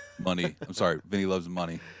green money. I'm sorry, Vinny loves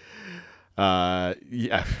money.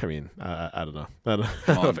 Yeah. I mean, I don't know. I don't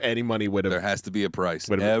know if any money would have. There has to be a price.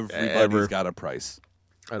 Everybody's Everybody's got a price.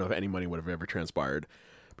 I don't know if any money would have ever transpired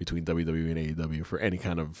between WWE and AEW for any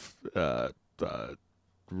kind of. I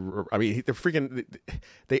mean, they're freaking.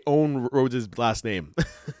 They own Rhodes' last name.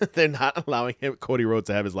 They're not allowing Cody Rhodes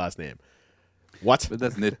to have his last name. What? But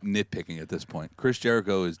that's nitpicking at this point. Chris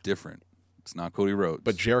Jericho is different. It's not Cody Rhodes.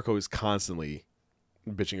 But Jericho is constantly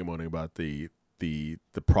bitching and moaning about the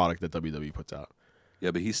product that WWE puts out. Yeah,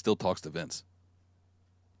 but he still talks to Vince.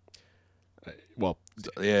 Well,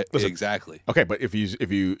 yeah, listen, exactly. Okay, but if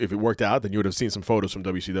it worked out, then you would have seen some photos from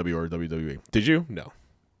WCW or WWE. Did you? No.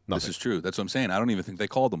 Nothing. This is true. That's what I'm saying. I don't even think they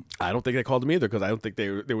called him. I don't think they called him either because I don't think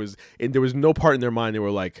there was no part in their mind they were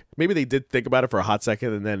like, maybe they did think about it for a hot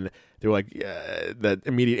second and then they were like, yeah, the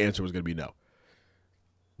immediate answer was going to be no.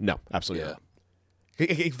 No, absolutely not.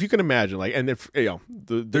 If you can imagine, like, and if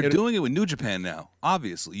they're doing it with New Japan now.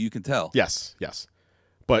 Obviously, you can tell. Yes.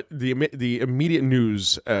 But the immediate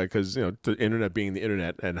news, because the internet being the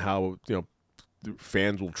internet and how the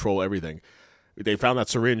fans will troll everything. They found that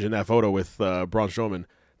syringe in that photo with Braun Strowman.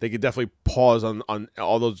 They could definitely pause on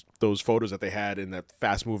all those photos that they had in that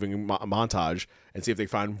fast moving montage and see if they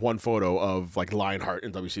find one photo of like Lionheart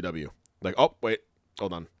in WCW. Like, oh wait,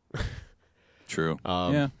 hold on. True.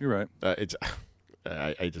 Yeah, you're right. It's.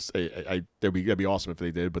 That'd be awesome if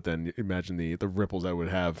they did, but then imagine the ripples that would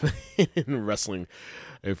have in wrestling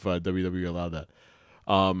if WWE allowed that.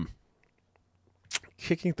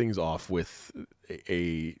 Kicking things off with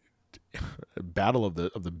a battle of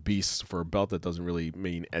the beasts for a belt that doesn't really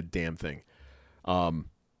mean a damn thing.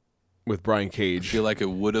 With Brian Cage, I feel like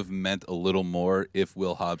it would have meant a little more if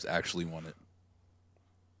Will Hobbs actually won it.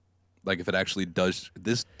 Like if it actually does,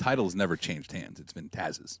 this title has never changed hands. It's been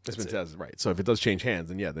Taz's. Taz's, right? So if it does change hands,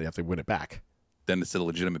 then yeah, they have to win it back. Then it's a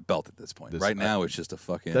legitimate belt at this point. Right now, it's just a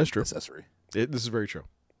fucking accessory. This is very true.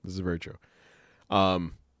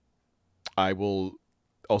 I will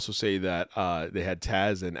also say that they had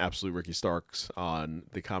Taz and Absolute Ricky Starks on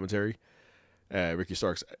the commentary. Ricky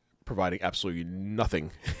Starks providing absolutely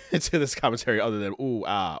nothing to this commentary other than ooh,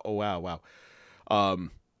 ah, oh, wow.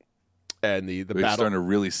 And the You're battle. starting to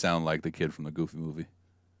really sound like the kid from the Goofy movie.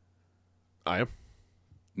 I am.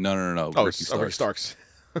 No. Oh, Ricky Starks.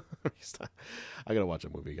 Ricky Starks. I gotta watch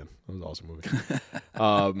that movie again. That was an awesome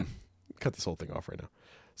movie. Cut this whole thing off right now.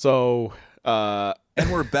 So,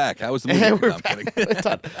 And we're back. How was the movie? and we're No, I'm back.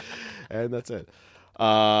 kidding. And that's it.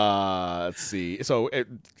 Let's see. So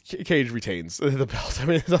Cage retains the belt. I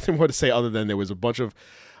mean, there's nothing more to say other than there was a bunch of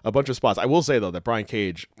spots. I will say though that Brian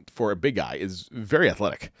Cage, for a big guy, is very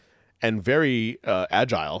athletic and very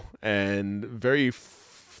agile and very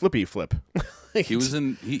flippy flip. He was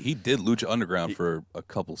in. He did Lucha Underground for a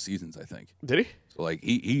couple seasons, I think. Did he? So like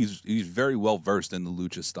he's very well versed in the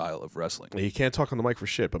lucha style of wrestling. He can't talk on the mic for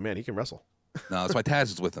shit, but man, he can wrestle. No, that's why Taz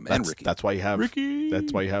is with him and Ricky. That's why you have Ricky.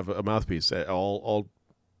 That's why you have a mouthpiece. All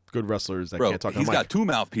good wrestlers that Bro, can't talk on he's the mic. got two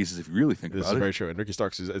mouthpieces if you really think This is about it. very true. And Ricky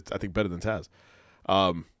Starks is, I think, better than Taz.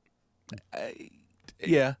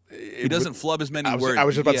 Yeah, he doesn't flub as many words. I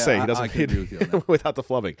was just about to say he I doesn't can agree with you on that. without the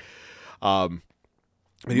flubbing.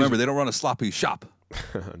 Remember, they don't run a sloppy shop.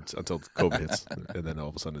 Until COVID hits, and then all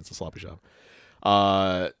of a sudden it's a sloppy shop.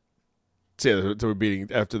 So yeah, they were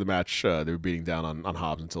beating after the match. They were beating down on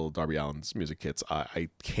Hobbs until Darby Allin's music hits. I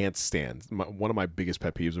can't stand one of my biggest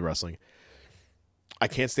pet peeves of wrestling. I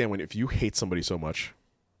can't stand when if you hate somebody so much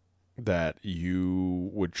that you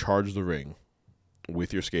would charge the ring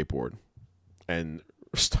with your skateboard, and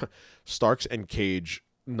Starks and Cage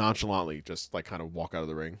nonchalantly just like kind of walk out of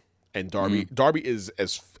the ring. And Darby is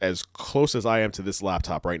as close as I am to this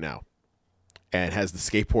laptop right now, and has the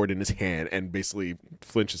skateboard in his hand, and basically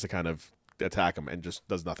flinches to kind of attack him, and just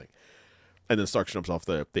does nothing. And then Starks jumps off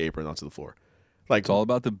the apron onto the floor. Like, It's all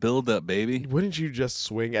about the build-up, baby. wouldn't you just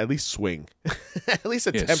swing? At least swing. At least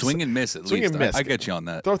attempt. Yeah, swing and miss at Swing least. and miss. I get you on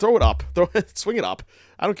that. Throw it up. Swing it up.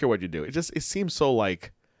 I don't care what you do. It seems so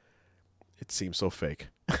like. It seems so fake.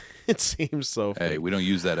 It seems so fake. Hey, we don't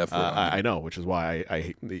use that F word. I know, which is why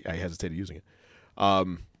I hesitated using it.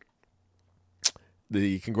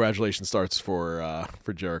 The congratulations starts for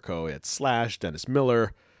Jericho. It's Slash, Dennis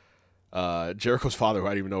Miller, Jericho's father, who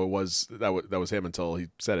I didn't even know it was that was him until he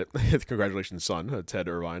said it. Congratulations, son, Ted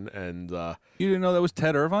Irvine, and You didn't know that was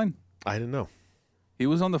Ted Irvine? I didn't know. He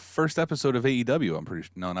was on the first episode of AEW. I'm pretty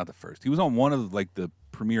sure. No, not the first. He was on one of like the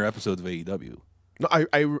premiere episodes of AEW. No,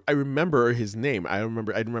 I remember his name. I didn't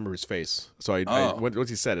remember his face. So once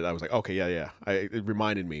he said it, I was like, okay, yeah. It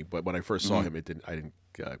reminded me, but when I first saw him, I didn't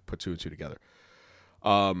put two and two together.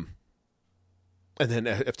 And then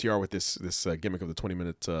FTR with this gimmick of the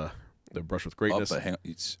 20-minute the brush with greatness. But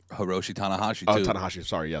it's Hiroshi Tanahashi too. Oh, Tanahashi.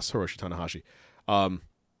 Sorry, yes, Hiroshi Tanahashi.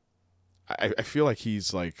 I feel like he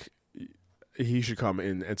should come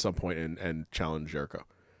in at some point and challenge Jericho.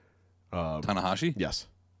 Tanahashi? Yes.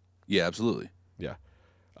 Yeah, absolutely. Yeah.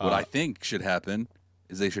 What I think should happen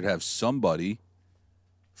is they should have somebody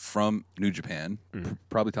from New Japan,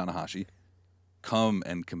 probably Tanahashi, come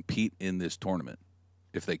and compete in this tournament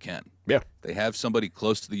if they can. Yeah. They have somebody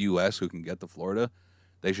close to the U.S. who can get to Florida.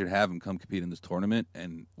 They should have him come compete in this tournament,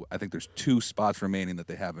 and I think there's 2 spots remaining that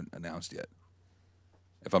they haven't announced yet,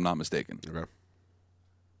 if I'm not mistaken. Okay.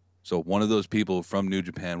 So one of those people from New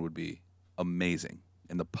Japan would be amazing,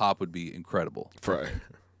 and the pop would be incredible.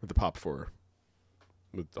 With the pop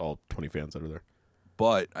with all 20 fans that are there.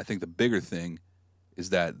 But I think the bigger thing is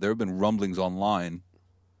that there have been rumblings online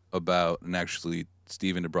about, and actually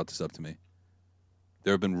Steven had brought this up to me,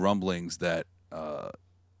 there have been rumblings that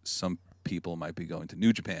some people might be going to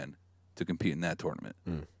New Japan to compete in that tournament.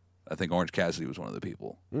 I think Orange Cassidy was one of the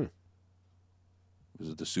people. Was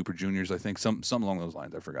it the Super Juniors, I think? Some along those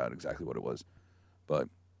lines. I forgot exactly what it was. But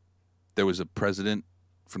there was a president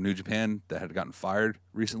from New Japan that had gotten fired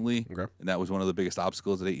recently, Okay. and that was one of the biggest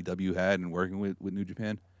obstacles that AEW had in working with New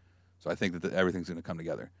Japan. So I think that everything's going to come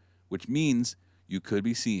together, which means you could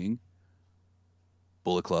be seeing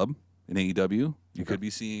Bullet Club in AEW. You could be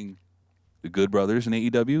seeing the Good Brothers in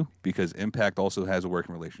AEW because Impact also has a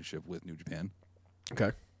working relationship with New Japan.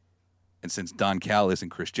 Okay. And since Don Callis and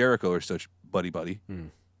Chris Jericho are such buddy-buddy,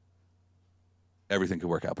 everything could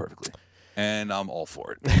work out perfectly. And I'm all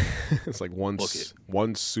for it. It's like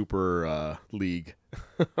one super league.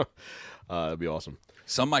 That'd be awesome.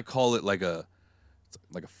 Some might call it like a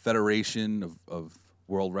federation of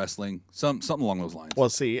world wrestling, something along those lines. Well,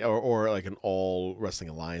 see, or like an all wrestling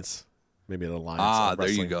alliance, maybe an alliance. of There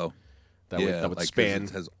you wrestling go. That would like, span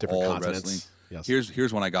 'cause it has different all continents. wrestling. Yes.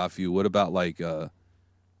 Here's one I got for you. What about like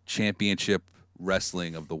championship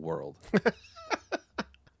wrestling of the world?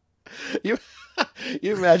 You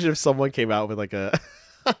imagine if someone came out with like a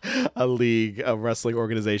a league, a wrestling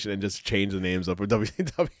organization, and just change the names up of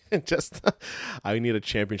WCW. And just, I need a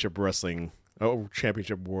championship wrestling,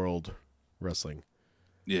 championship world wrestling.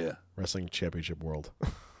 Yeah. Wrestling championship world.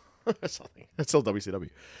 Something. It's still WCW.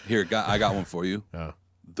 Here, I got one for you.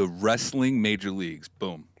 The Wrestling Major Leagues.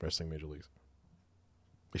 Boom. Wrestling Major Leagues.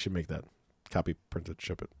 They should make that. Copy, print it,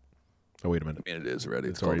 ship it. Oh, wait a minute. I mean, it is already.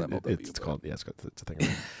 It's already, called MLW. it's called, yeah, it's a thing.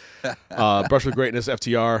 Brush with Greatness,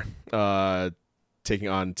 FTR, taking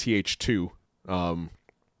on TH2,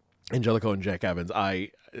 Angelico and Jack Evans.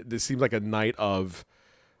 This seems like a night of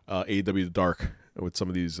AEW Dark with some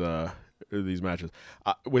of these matches.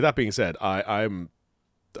 With that being said, I'm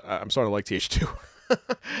starting to like TH2,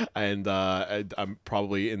 and I'm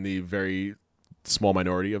probably in the very small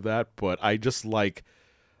minority of that. But I just like,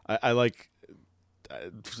 I like.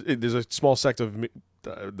 There's a small sect of me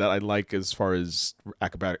that I like as far as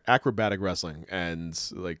acrobatic wrestling, and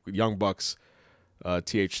like Young Bucks,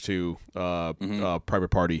 TH2, Private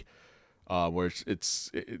Party, where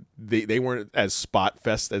they weren't as spot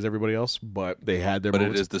fest as everybody else, but they had their. But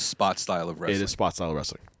moments. it is the spot style of wrestling. It is spot style of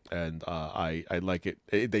wrestling, and I like it.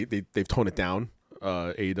 They've toned it down.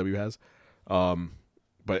 AEW has,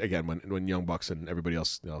 but again, when Young Bucks and everybody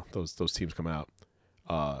else, those teams come out.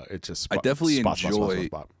 It's just I definitely enjoy.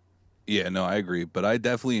 Spot. Yeah, no, I agree, but I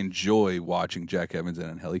definitely enjoy watching Jack Evans and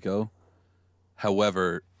Angelico.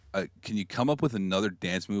 However, can you come up with another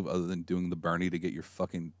dance move other than doing the Bernie to get your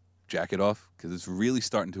fucking jacket off? Because it's really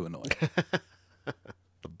starting to annoy.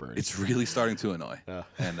 The Bernie. It's really starting to annoy,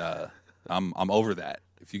 and I'm over that.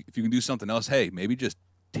 If you can do something else, hey, maybe just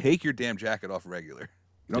take your damn jacket off regular.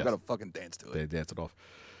 You don't got to fucking dance to it. They dance it off.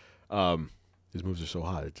 His moves are so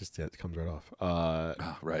hot, it comes right off.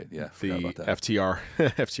 Right, yeah. The about that.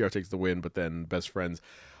 FTR takes the win, but then Best Friends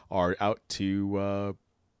are out to.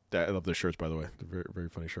 I love their shirts, by the way. They're very, very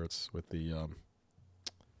funny shirts with the.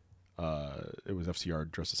 It was FTR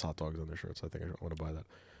dressed as hot dogs on their shirts. I think I want to buy that.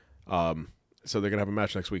 So they're gonna have a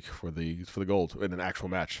match next week for the gold in an actual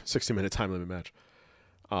match, 60-minute time limit match.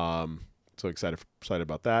 So excited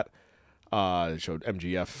about that. They showed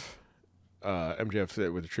MJF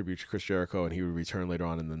with a tribute to Chris Jericho, and he would return later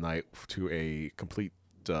on in the night to a complete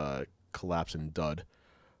collapse and dud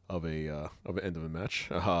of an end of a match,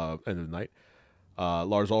 end of the night.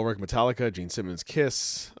 Lars Ulrich, Metallica, Gene Simmons,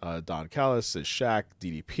 Kiss, Don Callis is Shaq,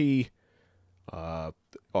 DDP,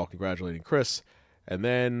 all congratulating Chris, and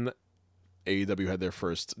then AEW had their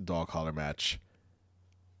first dog collar match.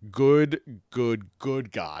 Good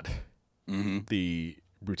God, the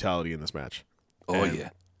brutality in this match. Oh, yeah.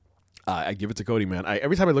 I give it to Cody, man.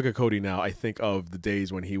 Every time I look at Cody now, I think of the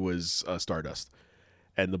days when he was Stardust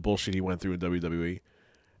and the bullshit he went through in WWE.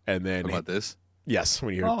 And then How about this? Yes,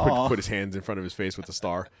 when he put his hands in front of his face with the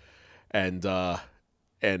star, and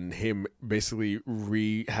him basically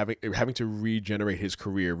having to regenerate his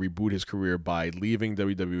career, reboot his career by leaving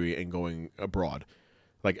WWE and going abroad,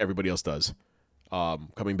 like everybody else does,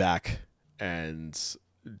 coming back and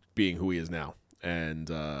being who he is now, and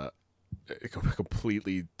a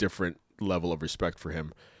completely different level of respect for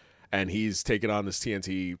him, and he's taken on this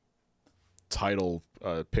TNT title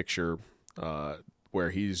picture where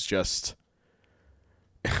he's just.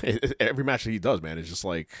 Every match that he does, man, is just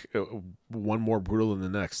like one more brutal than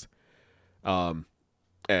the next. And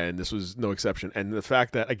this was no exception. And the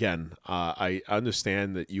fact that, again, I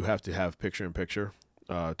understand that you have to have picture-in-picture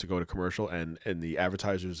to go to commercial, and the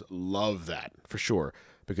advertisers love that for sure,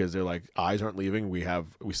 because they're like, eyes aren't leaving. We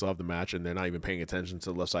still have the match, and they're not even paying attention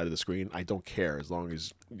to the left side of the screen. I don't care, as long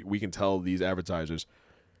as we can tell these advertisers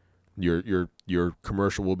your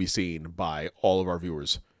commercial will be seen by all of our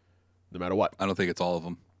viewers. No matter what. I don't think it's all of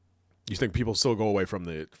them. You think people still go away from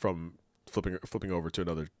flipping over to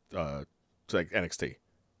another to like NXT?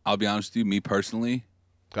 I'll be honest with you, me personally,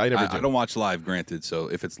 I never I don't watch live, granted, so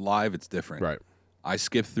if it's live, it's different. Right. I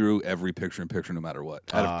skip through every picture-in-picture no matter what,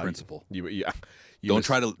 out of principle. Don't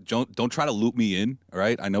try to loop me in, all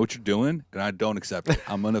right? I know what you're doing, and I don't accept it.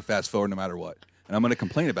 I'm going to fast forward no matter what. And I'm going to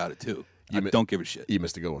complain about it, too. I don't give a shit. You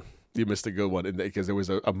missed a good one. Because there was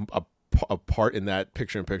a part in that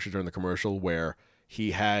picture-in-picture during the commercial where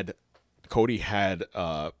Cody had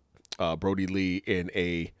Brody Lee in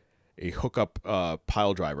a hookup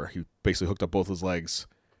pile driver. He basically hooked up both his legs,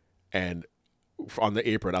 and on the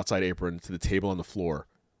apron, outside apron, to the table on the floor,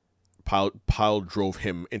 Pile drove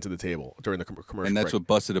him into the table during the commercial. And that's break. what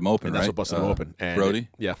busted him open, and that's what busted him open. And Brody?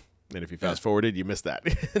 Yeah. And if you fast forwarded, you missed that.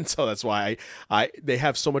 And so that's why they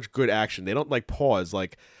have so much good action. They don't like pause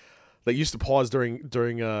like they used to pause during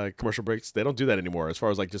commercial breaks. They don't do that anymore. As far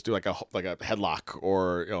as like just do like a headlock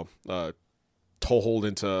or toe hold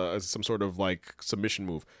into some sort of like submission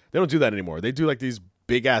move. They don't do that anymore. They do like these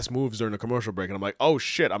big ass moves during the commercial break, and I'm like, oh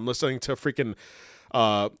shit, I'm listening to freaking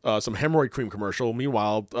some hemorrhoid cream commercial.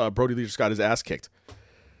 Meanwhile, Brody Lee just got his ass kicked.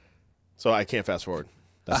 So I can't fast forward.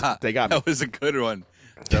 They got me. That was a good one.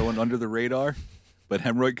 That one under the radar, but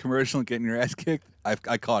hemorrhoid commercial and getting your ass kicked. I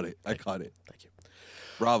caught it. I caught it. Thank you.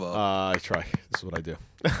 Bravo. I try. This is what I do.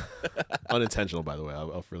 Unintentional, by the way.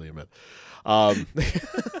 I'll freely admit.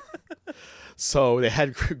 So they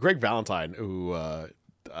had Greg Valentine, who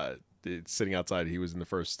sitting outside. He was in the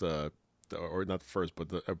first, or not the first,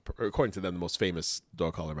 but according to them, the most famous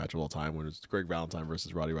dog collar match of all time, when it was Greg Valentine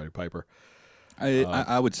versus Roddy Piper.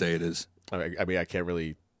 I would say it is. I mean, I can't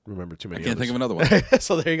really remember too many. I can't think of another one.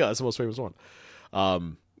 So there you go. That's the most famous one.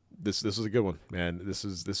 This was a good one, man. This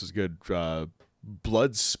was good.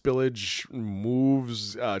 Blood spillage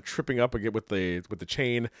moves, tripping up again with the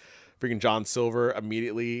chain. Freaking John Silver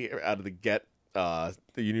immediately out of the get.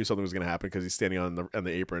 You knew something was going to happen because he's standing on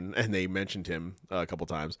the apron, and they mentioned him a couple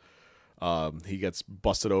times. He gets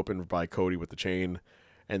busted open by Cody with the chain,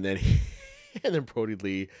 and then Brody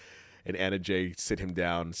Lee and Anna Jay sit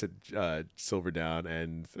Silver down,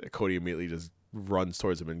 and Cody immediately just runs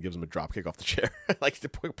towards him and gives him a drop kick off the chair. Like, the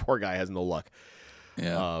poor guy has no luck.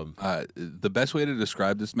 Yeah. The best way to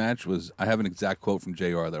describe this match was, I have an exact quote from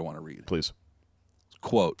JR that I want to read. Please.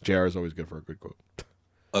 Quote. JR is always good for a good quote.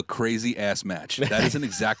 A crazy ass match. That is an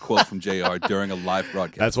exact quote from JR during a live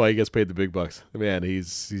broadcast. That's why he gets paid the big bucks. Man,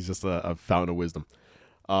 he's just a fountain of wisdom.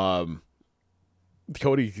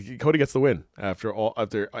 Cody gets the win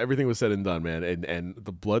after everything was said and done, man. And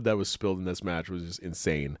the blood that was spilled in this match was just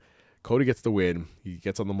insane. Cody gets the win. He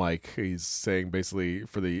gets on the mic. He's saying basically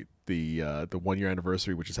for the 1 year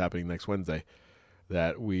anniversary, which is happening next Wednesday,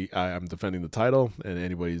 that I'm defending the title and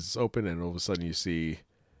anybody's open. And all of a sudden you see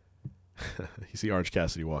Orange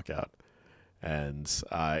Cassidy walk out, and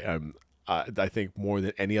I think more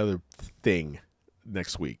than any other thing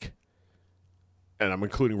next week, and I'm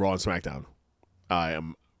including Raw and SmackDown, I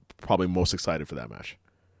am probably most excited for that match.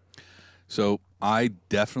 So I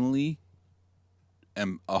definitely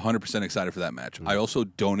am 100% excited for that match. I also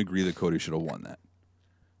don't agree that Cody should have won that.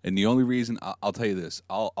 And the only reason, I'll tell you this,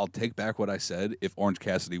 I'll take back what I said if Orange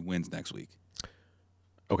Cassidy wins next week.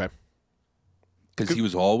 Okay. Because he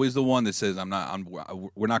was always the one that says,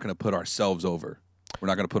 we're not going to put ourselves over. We're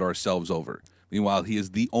not going to put ourselves over. Meanwhile, he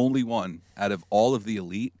is the only one out of all of the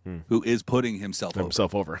elite who is putting himself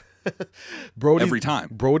over. Brody, every time.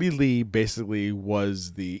 Brody Lee basically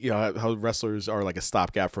was how wrestlers are like a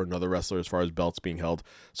stopgap for another wrestler as far as belts being held.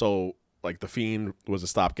 So, like, the Fiend was a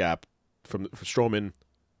stopgap for Strowman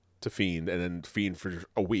to Fiend, and then Fiend for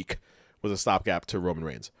a week was a stopgap to Roman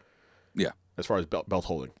Reigns. Yeah. As far as belt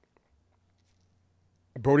holding.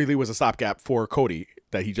 Brody Lee was a stopgap for Cody,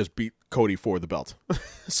 that he just beat Cody for the belt.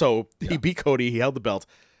 So he beat Cody, he held the belt.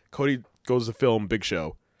 Cody goes to film Big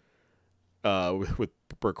Show with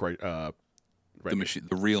Burt Kreischer.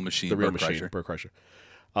 The real machine, Burt Kreischer.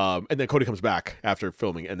 And then Cody comes back after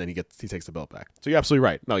filming, and then he takes the belt back. So you're absolutely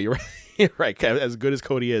right. No, you're right. You're right. As good as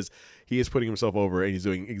Cody is, he is putting himself over, and he's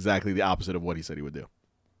doing exactly the opposite of what he said he would do.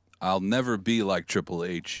 I'll never be like Triple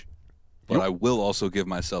H, but I will also give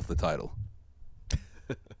myself the title.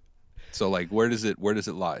 So, like, where does it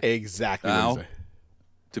lie? Exactly. Now,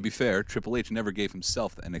 to be fair, Triple H never gave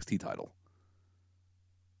himself the NXT title.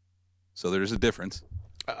 So there's a difference.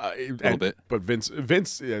 A little bit. But Vince,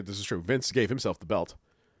 yeah, this is true. Vince gave himself the belt.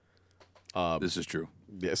 This is true.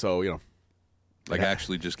 Yeah, so,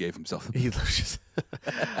 actually just gave himself the belt.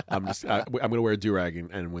 I'm going to wear a do-rag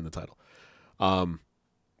and win the title.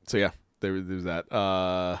 So, yeah, there's that.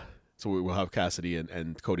 So we'll have Cassidy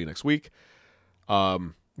and Cody next week.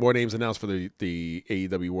 More names announced for the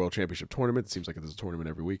AEW World Championship Tournament. It seems like there's a tournament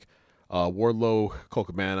every week. Wardlow, Colt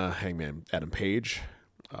Cabana, Hangman Adam Page.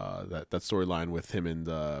 That storyline with him and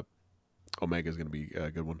Omega is going to be a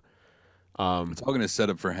good one. It's all going to set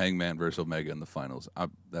up for Hangman versus Omega in the finals.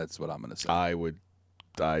 That's what I'm going to say. I would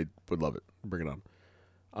love it. Bring it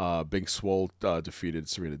on. Big Swole defeated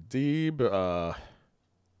Serena Deeb.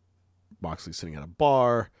 Moxley sitting at a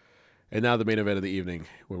bar. And now the main event of the evening,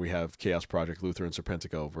 where we have Chaos Project, Luther and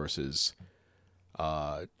Serpentico versus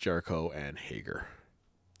Jericho and Hager.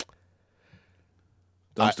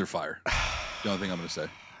 Dumpster fire. The only thing I'm going to say.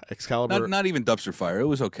 Excalibur. Not even dumpster fire. It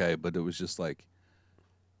was okay, but it was just like,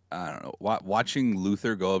 I don't know. Watching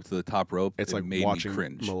Luther go up to the top rope, it's like made watching me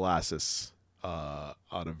cringe. molasses on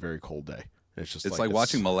a very cold day. It's like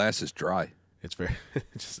watching molasses dry. It's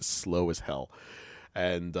just slow as hell.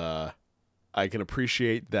 And I can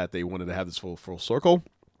appreciate that they wanted to have this full circle.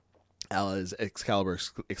 As Excalibur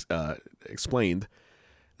explained,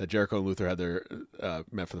 that Jericho and Luther had their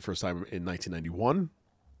met for the first time in 1991.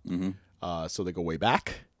 so they go way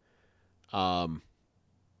back.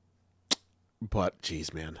 But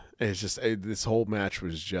geez, man, it's just this whole match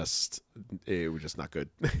was just not good.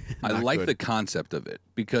 I like the concept of it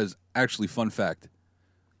because actually, fun fact,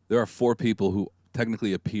 there are 4 people who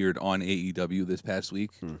technically appeared on AEW this past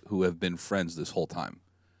week who have been friends this whole time.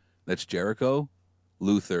 That's Jericho,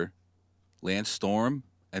 Luther, Lance Storm,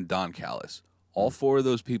 and Don Callis. All 4 of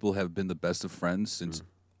those people have been the best of friends since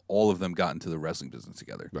all of them got into the wrestling business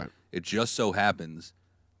together. Right. It just so happens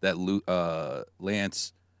that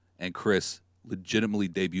Lance and Chris legitimately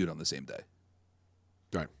debuted on the same day.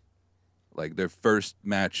 Right. Like their first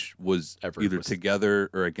match was either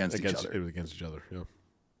together or against each other. It was against each other. Yeah.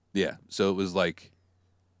 Yeah. So it was like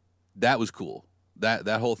that was cool. That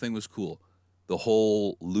whole thing was cool. The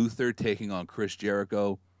whole Luther taking on Chris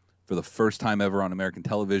Jericho for the first time ever on American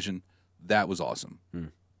television, that was awesome.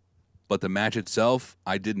 But the match itself,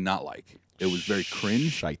 I did not like. It was very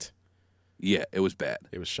cringe. Shite. Yeah, it was bad.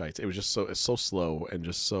 It was shite. It was just so slow and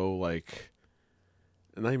just so like.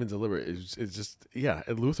 Not even deliberate. It's just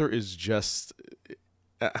And Luther is just.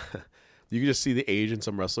 You can just see the age in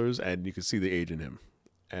some wrestlers, and you can see the age in him.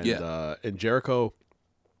 And and Jericho,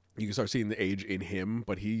 you can start seeing the age in him,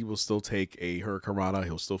 but he will still take a hurricanrana.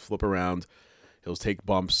 He'll still flip around. He'll take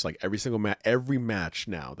bumps. Like every match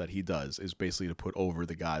now that he does is basically to put over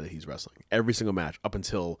the guy that he's wrestling. Every single match up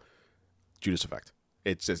until Judas Effect.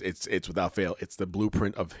 It's just it's without fail. It's the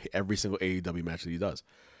blueprint of every single AEW match that he does.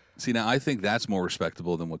 See, now I think that's more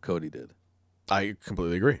respectable than what Cody did. I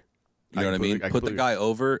completely agree. You know what I mean? Put the guy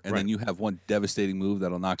over, and then you have one devastating move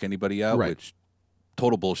that'll knock anybody out, which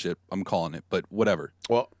total bullshit. I'm calling it, but whatever.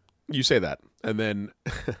 Well, you say that, and then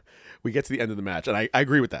we get to the end of the match, and I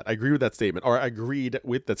agree with that. I agree with that statement, or I agreed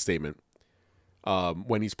with that statement.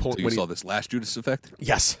 When he's pulling, so you saw this last Judas Effect?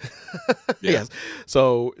 Yes, yes.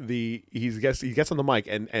 So he gets on the mic,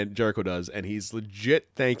 and Jericho does, and he's legit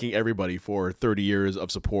thanking everybody for 30 years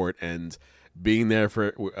of support and being there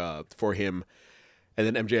for him. And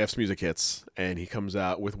then MJF's music hits, and he comes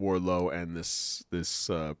out with Wardlow and this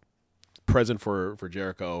present for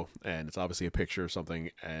Jericho, and it's obviously a picture of something,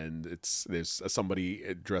 and there's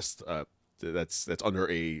somebody dressed that's under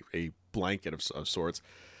a blanket of sorts,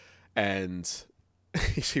 and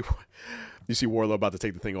you see Wardlow about to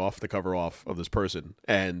take the cover off of this person,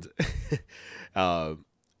 and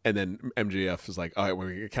then MJF is like, all right,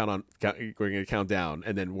 we're gonna count down,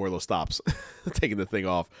 and then Wardlow stops taking the thing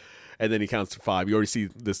off, and then he counts to 5. You already see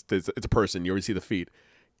this. It's a person. You already see the feet.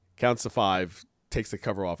 Counts to 5, takes the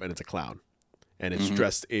cover off, and it's a clown, and it's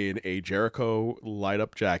dressed in a Jericho light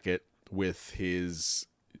up jacket with his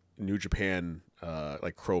New Japan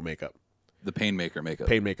like crow makeup, the Painmaker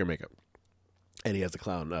makeup. And he has the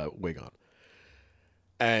clown wig on.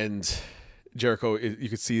 And Jericho, you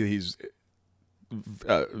could see he's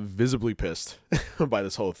visibly pissed by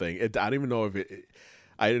this whole thing. I don't even know if it.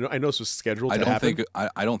 I know this was scheduled to happen.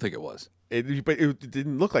 I don't think it was. But it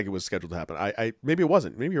didn't look like it was scheduled to happen. Maybe it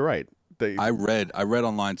wasn't. Maybe you're right. I read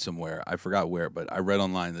online somewhere. I forgot where, but I read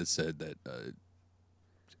online that said that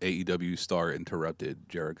AEW star interrupted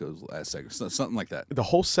Jericho's last segment, something like that. The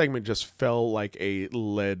whole segment just fell like a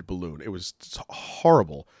lead balloon. It was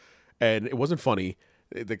horrible, and it wasn't funny.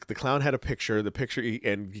 The clown had a picture.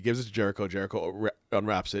 And he gives it to Jericho. Jericho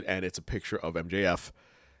unwraps it, and it's a picture of MJF.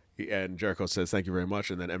 And Jericho says, "Thank you very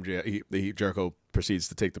much." And then Jericho proceeds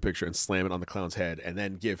to take the picture and slam it on the clown's head, and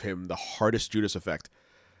then give him the hardest Judas Effect.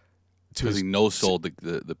 Because he no-sold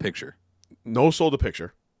the picture. No-sold the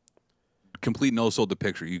picture. Complete no-sold the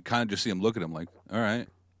picture. You kind of just see him look at him like, all right,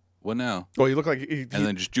 what now? Well, he looked like and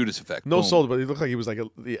then just Judas Effect. No-sold, but he looked like he was like, I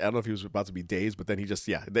don't know if he was about to be dazed, but then he just,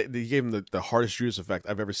 they gave him the hardest Judas Effect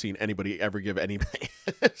I've ever seen anybody ever give anybody.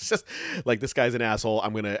 It's just like, this guy's an asshole.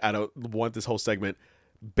 I don't want this whole segment.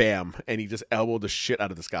 Bam. And he just elbowed the shit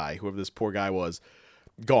out of this guy, whoever this poor guy was.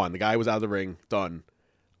 Gone. The guy was out of the ring. Done.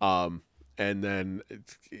 And then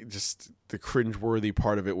just the cringeworthy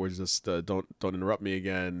part of it was just don't interrupt me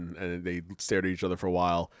again. And they stared at each other for a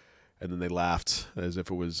while, and then they laughed as if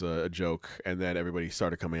it was a joke. And then everybody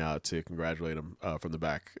started coming out to congratulate him from the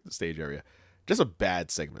back stage area. Just a bad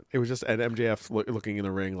segment. It was just and MJF looking in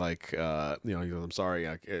the ring like, he goes, "I'm sorry,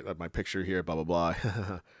 my picture here, blah blah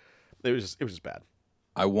blah." It was just bad.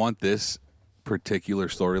 I want this particular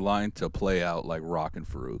storyline to play out like Rock and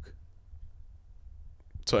Farouk.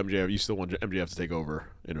 So MJF, you still want MJF to take over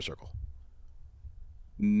Inner Circle?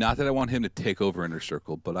 Not that I want him to take over Inner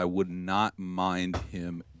Circle, but I would not mind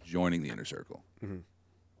him joining the Inner Circle. Mm-hmm.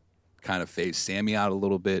 Kind of phase Sammy out a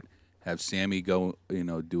little bit, have Sammy go,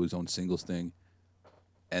 do his own singles thing,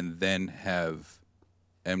 and then have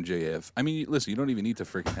MJF. I mean, listen, you don't even need to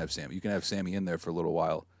freaking have Sammy. You can have Sammy in there for a little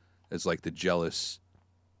while, as like the jealous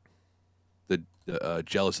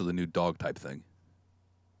of the new dog type thing.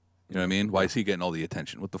 You know what I mean? Why is he getting all the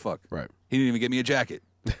attention? What the fuck? Right. He didn't even get me a jacket.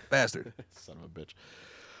 Bastard. Son of a bitch.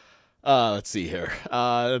 Let's see here.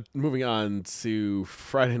 Moving on to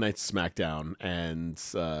Friday Night SmackDown, and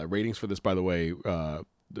ratings for this, by the way, through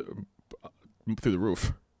the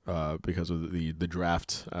roof because of the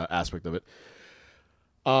draft aspect of it.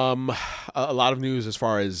 A lot of news as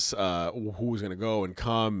far as who was going to go and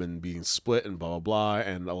come and being split and blah blah blah,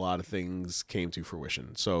 and a lot of things came to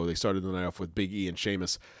fruition. So they started the night off with Big E and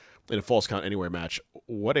Sheamus in a Falls Count Anywhere match.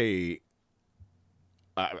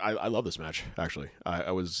 I love this match, actually.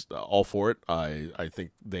 I was all for it. I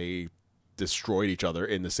think they destroyed each other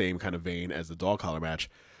in the same kind of vein as the dog collar match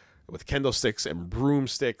with kendo sticks and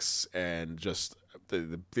broomsticks, and just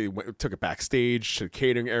they took it backstage to the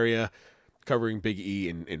catering area, covering Big E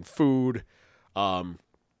in food.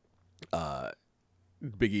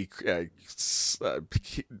 Big E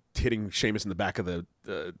hitting Sheamus in the back of the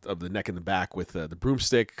neck and the back with the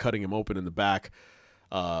broomstick, cutting him open in the back.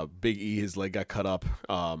 Big E, his leg got cut up.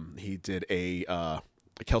 He did a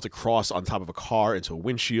Celtic cross on top of a car into a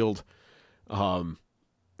windshield.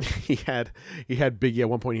 He had Big E at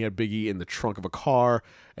one point. He had Big E in the trunk of a car,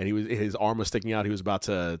 and his arm was sticking out. He was about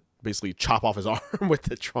to basically chop off his arm with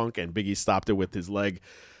the trunk, and Big E stopped it with his leg.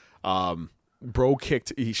 Sheamus bro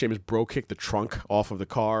kicked the trunk off of the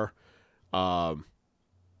car.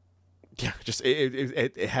 Just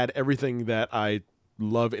it had everything that I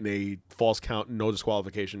love in a Falls Count, no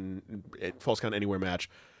disqualification, Falls Count Anywhere match.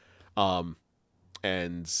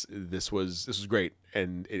 And this was great,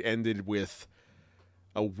 and it ended with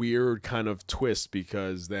a weird kind of twist,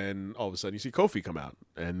 because then all of a sudden you see Kofi come out,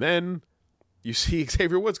 and then you see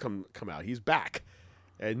Xavier Woods come out. He's back,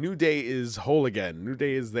 and New Day is whole again. New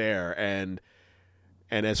Day is there, and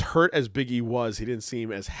as hurt as Big E was, he didn't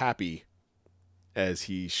seem as happy as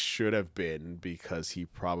he should have been, because he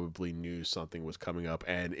probably knew something was coming up.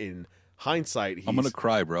 And in hindsight, I'm gonna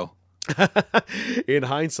cry, bro. In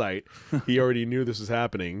hindsight, he already knew this was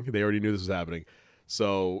happening. They already knew this was happening.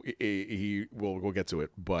 So we'll get to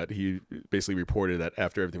it. But he basically reported that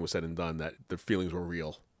after everything was said and done, that the feelings were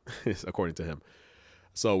real, according to him.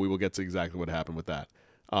 So we will get to exactly what happened with that.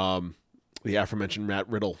 The aforementioned Matt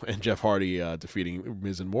Riddle and Jeff Hardy defeating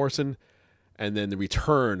Miz and Morrison. And then the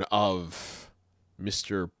return of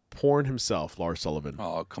Mr. Porn himself, Lars Sullivan.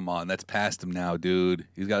 Oh, come on. That's past him now, dude.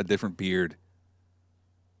 He's got a different beard.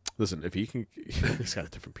 Listen, if he can, he's got a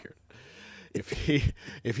different beard. If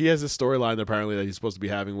he has this storyline apparently that he's supposed to be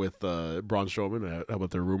having with Braun Strowman,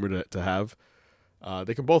 what they're rumored to have,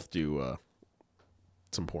 they can both do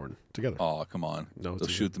some porn together. Oh, come on. No, they'll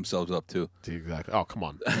shoot themselves up too. Exactly. Oh, come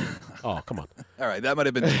on. Oh, come on. All right, that might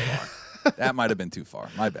have been too far. That might have been too far.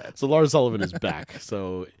 My bad. So Lars Sullivan is back.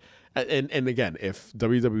 So, and again, if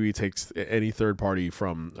WWE takes any third party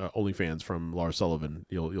from OnlyFans from Lars Sullivan,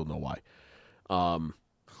 you'll know why.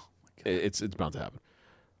 It's bound to happen.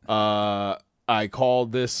 I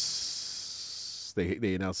called this.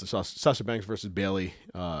 They announced the Sasha Banks versus Bayley.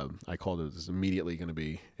 I called it was immediately going to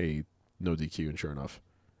be a no DQ, and sure enough,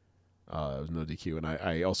 it was no DQ. And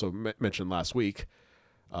I also mentioned last week,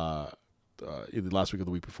 either last week or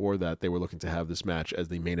the week before, that they were looking to have this match as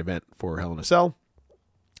the main event for Hell in a Cell.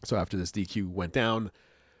 So after this DQ went down,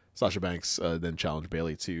 Sasha Banks then challenged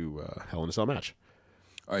Bayley to Hell in a Cell match.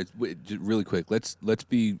 All right, wait, really quick. Let's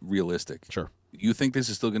be realistic. Sure. You think this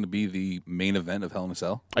is still going to be the main event of Hell in a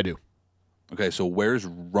Cell? I do. Okay, so where's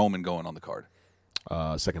Roman going on the card?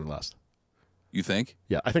 Second and last. You think?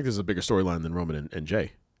 Yeah, I think this is a bigger storyline than Roman and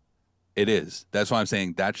Jay. It is. That's why I'm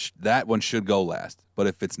saying that one should go last. But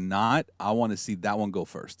if it's not, I want to see that one go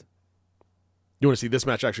first. You want to see this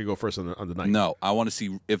match actually go first on the night? No, I want to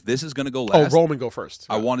see if this is going to go last. Oh, Roman go first.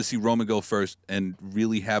 I want to see Roman go first and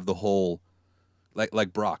really have the whole,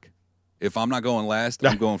 like Brock. If I'm not going last,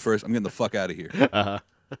 I'm going first. I'm getting the fuck out of here. Now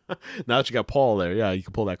that you got Paul there, yeah, you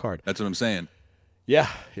can pull that card. That's what I'm saying. Yeah.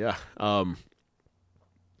 I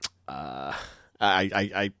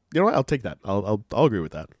you know what? I'll take that. I'll agree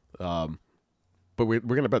with that. But we're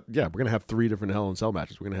gonna have 3 different Hell in a Cell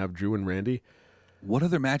matches. We're gonna have Drew and Randy. What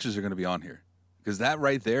other matches are going to be on here? Because that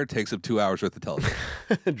right there takes up 2 hours worth of television.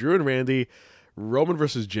 Drew and Randy, Roman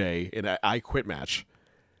versus Jay in an I Quit match,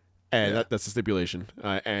 and that's the stipulation.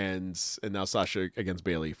 And now Sasha against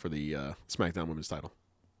Bayley for the SmackDown Women's title.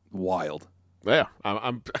 Wild. Yeah,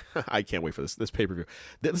 I can't wait for this pay per view.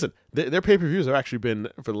 Listen, their pay per views have actually been,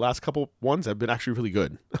 for the last couple ones, have been actually really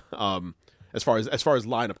good. As far as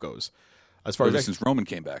lineup goes, since Roman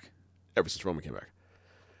came back. Ever since Roman came back.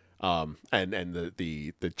 And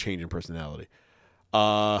the change in personality.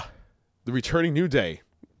 The returning New Day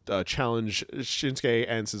challenge Shinsuke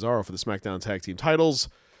and Cesaro for the SmackDown Tag Team titles.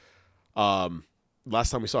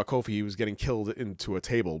 Last time we saw Kofi, he was getting killed into a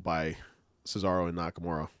table by Cesaro and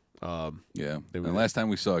Nakamura. And last time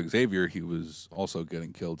we saw Xavier, he was also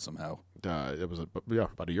getting killed somehow. It was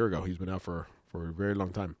about a year ago. He's been out for a very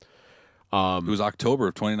long time. It was October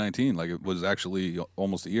of 2019. Like, it was actually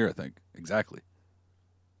almost a year, I think. Exactly.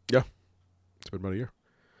 Yeah, it's been about a year.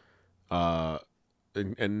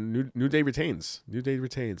 And New Day retains.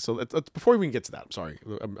 So let's, before we even get to that, I'm sorry,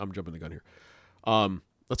 I'm jumping the gun here.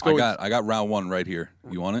 Let's go. I got round one right here.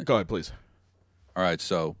 You want it? Go ahead, please. All right.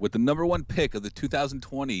 So with the number one pick of the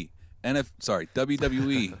 2020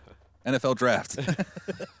 WWE NFL Draft,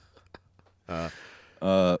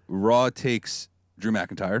 Raw takes Drew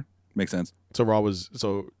McIntyre. Makes sense.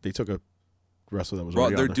 So they took a wrestler that was Raw.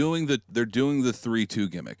 already They're on there. doing the 3-2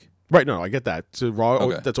 gimmick. Right, no, I get that. So Raw,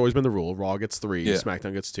 Okay. That's always been the rule. Raw gets 3, Yeah.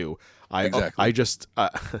 SmackDown gets 2. Exactly. I just, I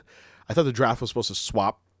thought the draft was supposed to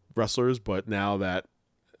swap wrestlers, but now that,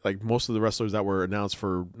 like, most of the wrestlers that were announced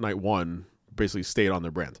for night 1 basically stayed on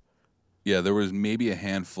their brand. Yeah, there was maybe a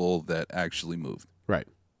handful that actually moved. Right,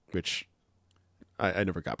 which I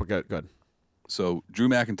never got, but good. So Drew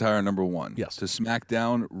McIntyre, number 1. Yes. To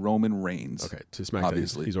SmackDown, Roman Reigns. Okay, to SmackDown.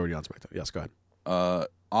 Obviously. He's already on SmackDown. Yes, go ahead.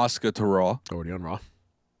 Asuka to Raw. Already on Raw.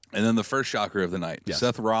 And then the first shocker of the night, Yes.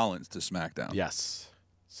 Seth Rollins to SmackDown. Yes.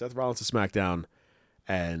 Seth Rollins to SmackDown,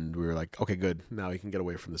 and we were like, okay, good. Now he can get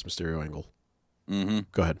away from this Mysterio angle. Mm-hmm.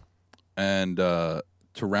 Go ahead. And to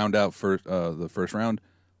round out the first round,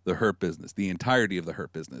 the Hurt Business, the entirety of the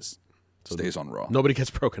Hurt Business stays on Raw. Nobody gets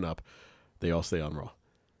broken up. They all stay on Raw.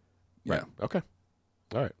 Yeah. Right. Okay.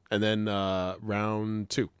 All right. And then round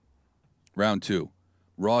 2. Round 2,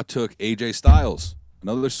 Raw took AJ Styles,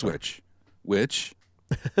 another switch, which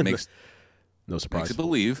makes No surprise. it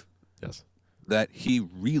believe Yes. that he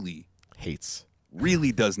really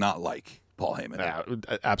does not like Paul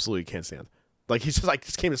Heyman. Absolutely can't stand. Like, he's just like,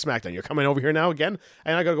 just came to SmackDown. You're coming over here now again?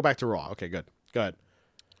 And I got to go back to Raw. Okay, good. Go ahead.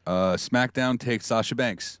 SmackDown takes Sasha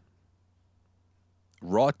Banks.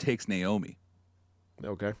 Raw takes Naomi,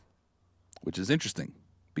 Okay. which is interesting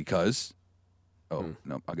because,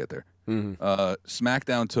 no, I'll get there. Mm-hmm.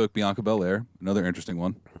 SmackDown took Bianca Belair, another interesting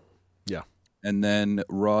one. Yeah. And then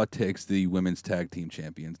Raw takes the women's tag team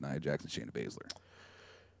champions, Nia Jax and Shayna Baszler.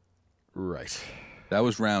 Right. That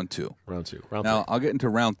was round 2. Round 2. Round Now, 3. I'll get into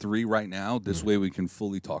round 3 right now. This way we can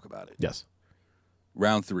fully talk about it. Yes.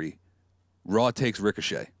 Round 3. Raw takes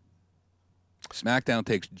Ricochet. SmackDown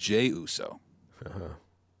takes Jey Uso.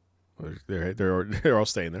 They're all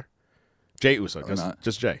staying there. Jey Uso.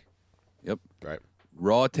 Just Jey. Yep. Right.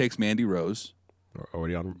 Raw takes Mandy Rose.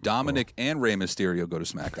 Already on. Dominic and Rey Mysterio go to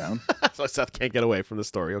SmackDown. So Seth can't get away from the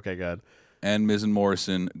story. Okay, go ahead. And Miz and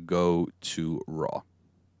Morrison go to Raw.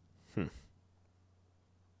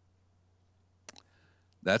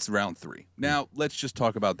 That's round 3. Now, let's just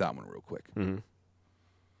talk about that one real quick. Mm-hmm.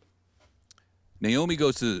 Naomi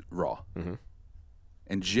goes to Raw. Mm-hmm.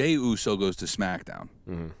 And Jey Uso goes to SmackDown.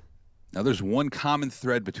 Mm-hmm. Now, there's one common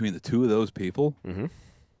thread between the two of those people, Mm-hmm.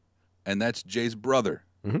 and that's Jay's brother.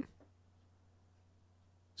 Mm-hmm.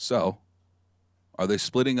 So, are they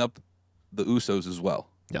splitting up the Usos as well?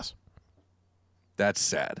 Yes. That's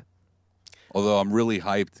sad. Although I'm really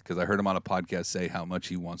hyped because I heard him on a podcast say how much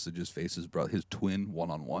he wants to just face his brother, his twin,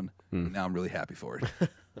 one-on-one. Now I'm really happy for it.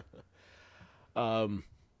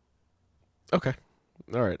 Okay.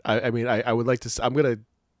 All right. I mean, I would like to. I'm gonna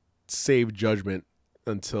save judgment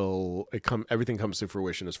until everything comes to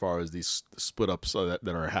fruition as far as these split ups that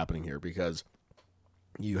are happening here, because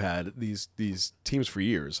you had these teams for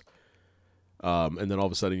years, and then all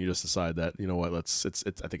of a sudden you just decide that, you know what, I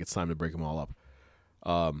think it's time to break them all up.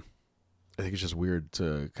 I think it's just weird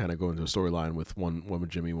to kind of go into a storyline with one with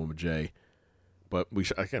Jimmy, one with Jay, but I'm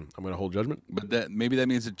going to hold judgment. But maybe that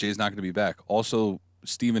means that Jay's not going to be back. Also,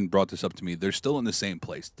 Steven brought this up to me. They're still in the same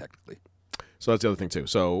place, technically. So that's the other thing too.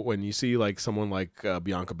 So when you see like someone like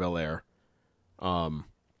Bianca Belair, go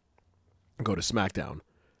to SmackDown,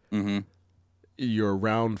 you're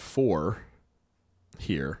round 4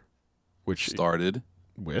 here, which started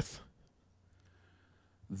with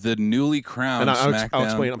the newly crowned SmackDown. I'll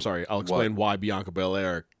explain. I'm sorry. I'll explain why Bianca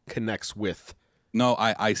Belair connects with. No,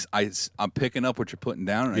 I'm picking up what you're putting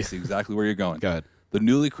down, and I see exactly where you're going. Go ahead. The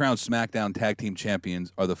newly crowned SmackDown Tag Team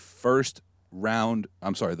Champions are the first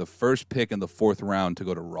pick in the 4th round to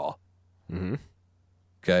go to Raw. Mm-hmm.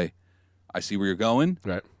 Okay, I see where you're going.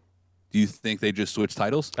 Right. Do you think they just switched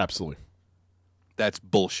titles? Absolutely. That's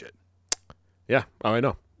bullshit. Yeah. Oh, I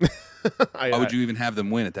know. Why would you even have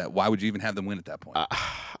them win at that? Why would you even have them win at that point?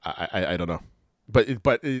 I don't know, But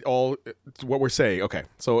it all what we're saying. Okay,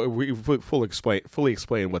 so we fully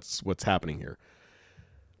explain what's happening here.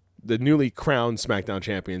 The newly crowned SmackDown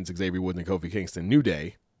champions Xavier Woods and Kofi Kingston, New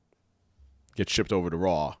Day, get shipped over to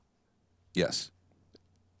Raw. Yes.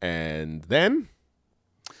 And then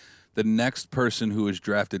the next person who is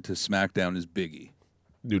drafted to SmackDown is Big E.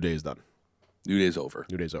 New Day is done. New Day's over.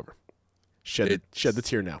 New Day's over. Shed the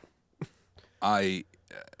tear now. I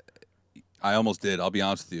almost did. I'll be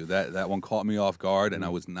honest with you. That one caught me off guard, and I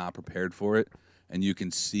was not prepared for it. And you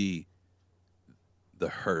can see the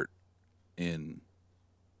hurt in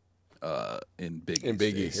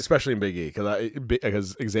Big E, especially in Big E,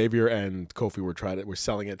 because Xavier and Kofi were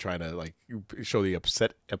selling it, trying to like show the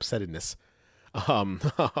upsettedness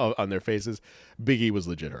on their faces. Big E was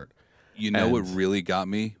legit hurt. You know what really got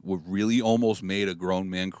me? What really almost made a grown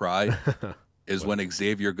man cry is when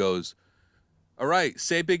Xavier goes, "All right,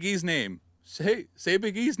 say Big E's name. Say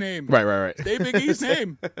Big E's name. Right. Say Big E's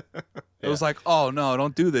name." It was like, oh no,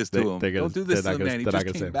 don't do this to him. Don't do this to the man. He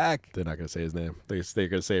just came back. They're not going to say his name. They're going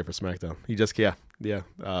to say it for SmackDown. He just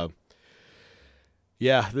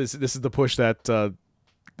This is the push that.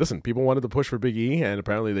 Listen, people wanted to push for Big E, and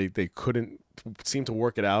apparently they couldn't seem to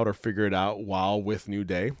work it out or figure it out while with New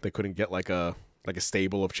Day. They couldn't get like a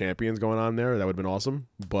stable of champions going on there. That would have been awesome.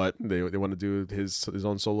 But they want to do his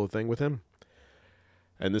own solo thing with him.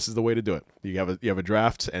 And this is the way to do it. You have a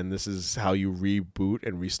draft, and this is how you reboot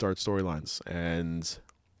and restart storylines. And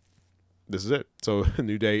this is it. So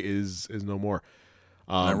New Day is no more.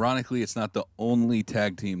 Ironically, it's not the only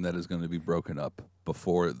tag team that is going to be broken up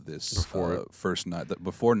before this first night.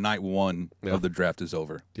 Before night one of the draft is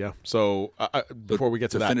over. Yeah. So before we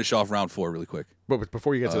get to that, finish off round 4 really quick. But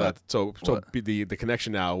before you get to that, so the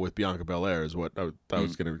connection now with Bianca Belair is what I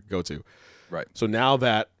was going to go to. Right. So now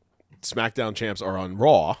that SmackDown champs are on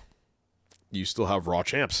Raw, you still have Raw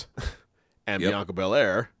champs. And Bianca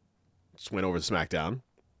Belair just went over to SmackDown,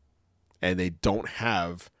 and they don't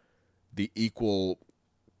have the equal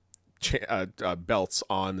belts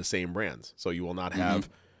on the same brands. So you will not have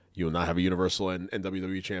a Universal and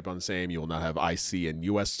WWE champ on the same. You will not have IC and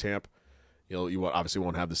US champ. You obviously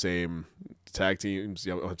won't have the same tag teams.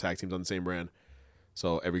 You won't have tag teams on the same brand.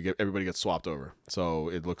 So everybody gets swapped over. So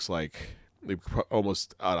it looks like they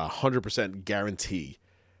almost at 100% guarantee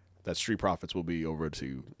that Street Profits will be over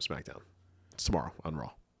to SmackDown. It's tomorrow on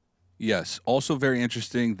Raw. Yes. Also very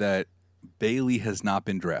interesting that Bayley has not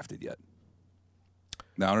been drafted yet.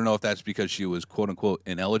 Now, I don't know if that's because she was quote-unquote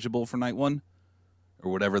ineligible for night 1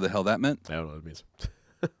 or whatever the hell that meant. I don't know what it means.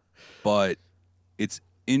 But it's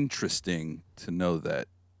interesting to know that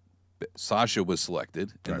Sasha was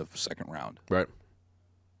selected in the second round. Right.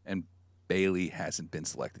 And Bayley hasn't been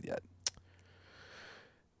selected yet.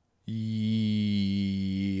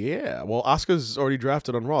 Yeah. Well, Asuka's already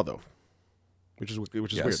drafted on Raw, though, which is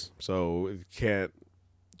weird. So she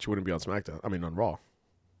wouldn't be on SmackDown. I mean, on Raw.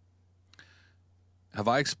 Have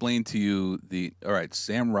I explained to you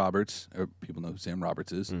Sam Roberts, or people know who Sam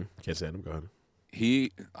Roberts is. Can't stand him. Go ahead.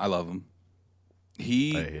 I love him.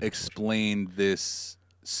 He explained this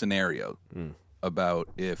scenario about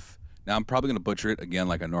if, now I'm probably going to butcher it again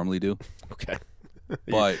like I normally do. Okay.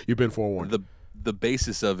 But you've been forewarned. The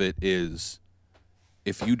basis of it is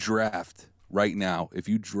if you draft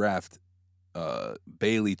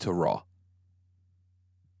Bayley to Raw,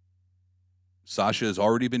 Sasha has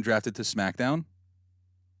already been drafted to SmackDown.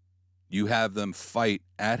 You have them fight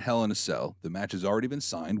at Hell in a Cell. The match has already been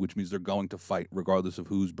signed, which means they're going to fight regardless of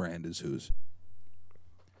whose brand is whose.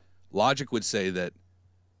 Logic would say that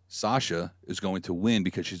Sasha is going to win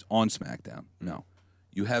because she's on SmackDown. No.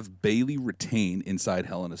 You have Bayley retain inside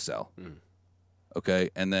Hell in a Cell. Okay?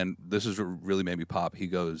 And then this is what really made me pop. He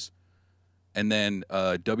goes, and then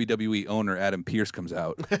WWE owner Adam Pearce comes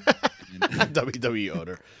out. WWE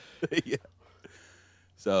owner. Yeah.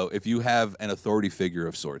 So if you have an authority figure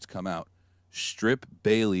of sorts come out, strip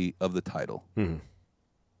Bayley of the title,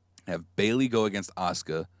 have Bayley go against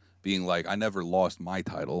Asuka, being like, I never lost my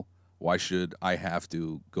title. Why should I have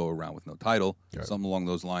to go around with no title? Right. Something along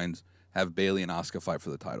those lines. Have Bayley and Asuka fight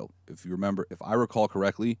for the title. If you remember, if I recall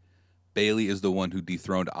correctly, Bayley is the one who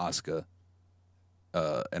dethroned Asuka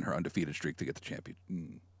and her undefeated streak to get the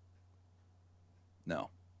champion.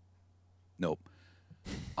 Nope.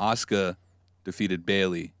 Asuka defeated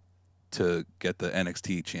Bayley to get the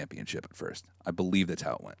NXT championship at first. I believe that's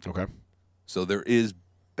how it went. Okay. So there is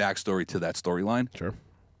backstory to that storyline. Sure.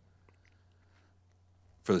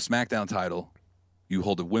 For the SmackDown title, you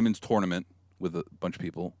hold a women's tournament with a bunch of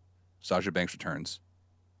people. Sasha Banks returns.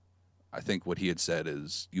 I think what he had said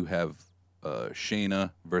is you have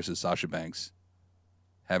Shayna versus Sasha Banks.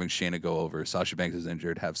 Having Shayna go over. Sasha Banks is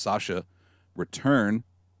injured. Have Sasha return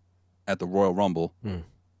at the Royal Rumble, and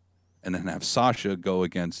then have Sasha go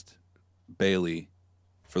against Bayley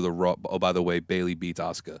for the Raw. Oh, by the way, Bayley beats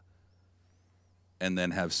Asuka. And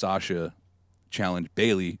then have Sasha challenge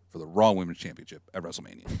Bayley for the Raw Women's Championship at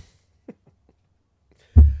WrestleMania.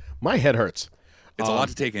 My head hurts. It's a lot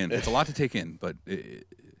to take in. It's a lot to take in, but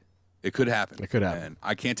it could happen. It could happen. And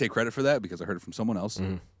I can't take credit for that because I heard it from someone else.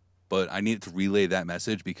 But I needed to relay that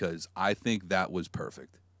message because I think that was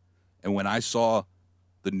perfect. And when I saw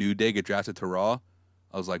the New Day get drafted to Raw,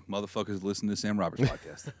 I was like, motherfuckers, listen to Sam Roberts'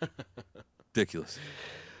 podcast. Ridiculous.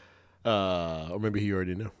 Or maybe he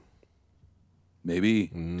already knew.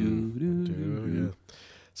 Maybe. Yeah.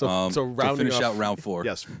 So to rounding finish off, out round 4.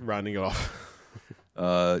 Yes, rounding it off.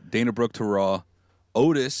 Dana Brooke to Raw,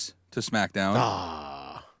 Otis to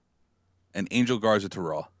SmackDown, and Angel Garza to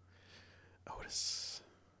Raw. Otis.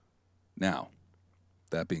 Now,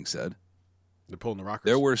 that being said, They're pulling the rockers.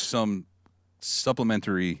 there were some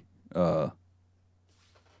supplementary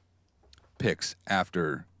picks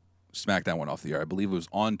after SmackDown went off the air. I believe it was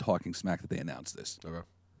on Talking Smack that they announced this. Okay.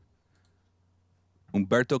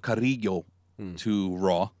 Humberto Carrillo to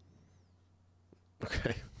Raw,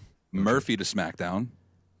 Okay. Murphy to SmackDown.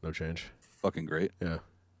 No change. Fucking great. Yeah.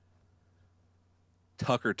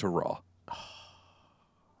 Tucker to Raw. Oh,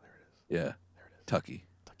 there it is. Yeah. Tucky.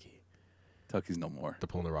 Tucky's no more. They're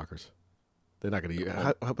pulling the rockers. They're not going to use.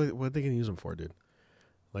 What are they going to use them for, dude?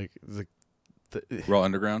 Like the Raw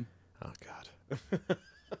Underground? Oh God.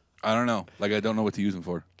 I don't know. Like, I don't know what to use them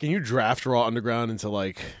for. Can you draft Raw Underground into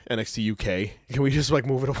like NXT UK? Can we just like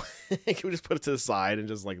move it away? Can we just put it to the side and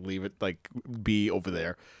just like leave it like be over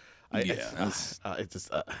there? It's just.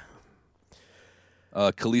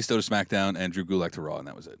 Kalisto to SmackDown and Drew Gulak to Raw, and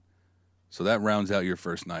that was it. So that rounds out your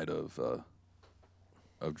first night of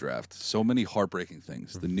draft. So many heartbreaking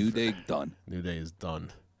things. The New Day done. New Day is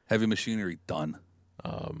done. Heavy Machinery done.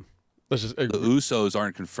 Let's just The Usos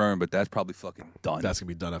aren't confirmed, but that's probably fucking done. that's gonna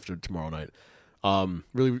be done after tomorrow night.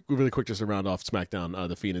 Really quick, just to round off SmackDown,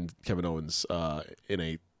 the Fiend and Kevin Owens in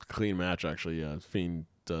a clean match. Actually, Fiend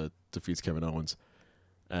defeats Kevin Owens,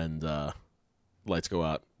 and lights go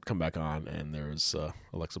out, come back on, and there's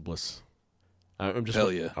Alexa Bliss. I'm just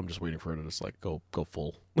Hell yeah. I'm just waiting for her to just like go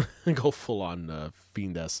full, go full on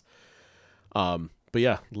Fiendess. But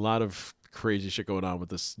yeah, a lot of crazy shit going on with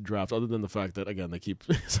this draft, other than the fact that, again, they keep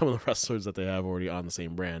some of the wrestlers that they have already on the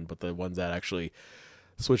same brand, but the ones that actually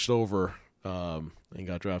switched over and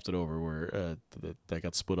got drafted over were that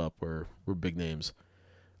got split up were big names.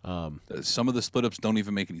 Some of the split ups don't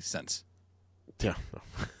even make any sense. Yeah,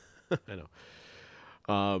 no. I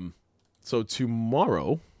know. So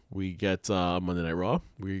tomorrow we get Monday Night Raw.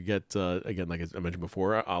 We get again, like I mentioned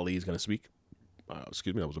before, Ali is going to speak.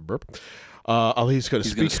 Excuse me, that was a burp. Ali's going to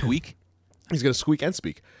speak. He's going to squeak? He's going to squeak and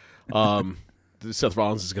speak. Seth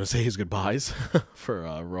Rollins is going to say his goodbyes for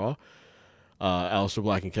Raw. Aleister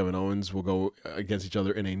Black and Kevin Owens will go against each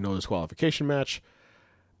other in a no disqualification match.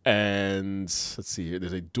 And let's see here.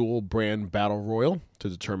 There's a dual brand battle royal to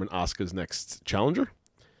determine Asuka's next challenger.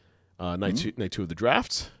 Night two of the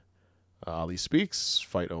draft. Ali speaks,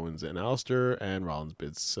 fight Owens and Aleister, and Rollins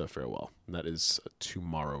bids farewell. And that is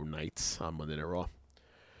tomorrow night on Monday Night Raw.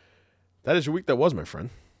 That is your week that was, my friend.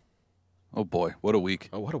 Oh, boy. What a week.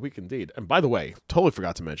 Oh, what a week indeed. And by the way, totally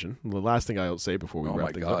forgot to mention, the last thing I'll say before we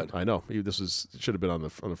wrap things up. I know. This should have been on the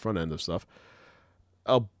front end of stuff.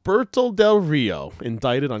 Alberto Del Rio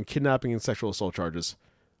indicted on kidnapping and sexual assault charges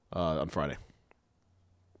on Friday.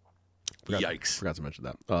 Yikes. Forgot to mention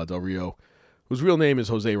that. Del Rio, whose real name is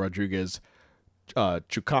Jose Rodriguez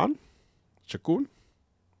Chacon? How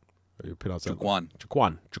do you pronounce that?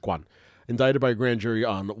 Chacuan. Indicted by a grand jury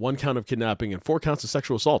on 1 count of kidnapping and 4 counts of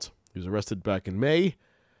sexual assault. He was arrested back in May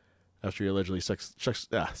after he allegedly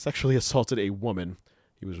sexually assaulted a woman.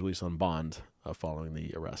 He was released on bond following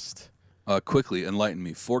the arrest. Quickly, enlighten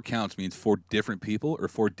me. 4 counts means 4 different people or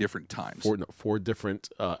 4 different times? 4 different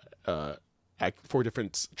 4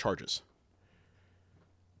 different charges.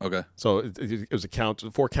 Okay. So it was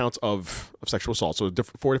 4 counts of sexual assault. So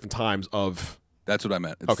 4 different times of... That's what I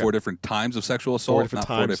meant. It's okay. 4 different times of sexual assault, not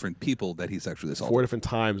 4 different people that he sexually assaulted. 4 different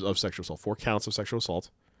times of sexual assault. 4 counts of sexual assault.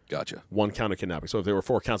 Gotcha. 1 count of kidnapping. So if there were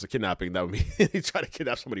 4 counts of kidnapping, that would mean he tried to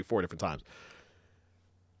kidnap somebody 4 different times.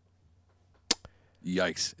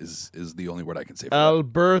 Yikes is the only word I can say for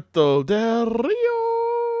Alberto Del Rio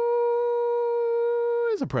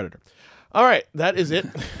is a predator. All right, that is it.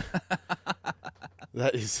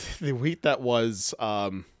 That is the week that was.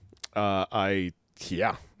 A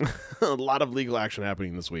lot of legal action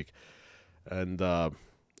happening this week, and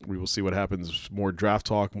we will see what happens. More draft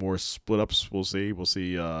talk, more split ups. We'll see.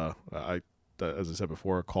 I as I said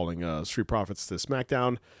before, calling Street Profits to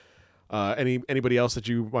SmackDown. Anybody else that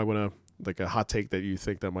you might want to, like a hot take that you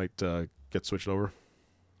think that might get switched over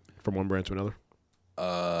from one brand to another?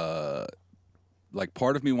 Like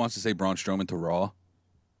part of me wants to say Braun Strowman to Raw.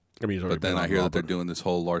 I mean, but then I hear that they're doing this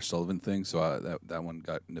whole Lars Sullivan thing, so that one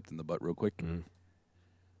got nipped in the butt real quick. Mm-hmm.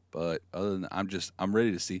 But other than that, I'm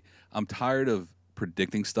ready to see. I'm tired of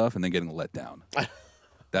predicting stuff and then getting let down.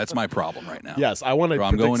 That's my problem right now. Yes, I want to. So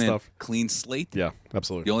I'm going in clean slate. Yeah,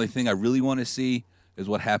 absolutely. The only thing I really want to see is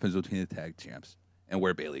what happens between the tag champs and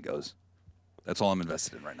where Bayley goes. That's all I'm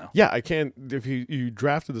invested in right now. Yeah, I can't. If you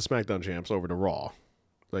drafted the SmackDown champs over to Raw,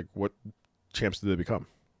 like what champs did they become?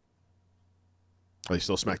 Are they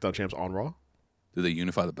still SmackDown champs on Raw? Do they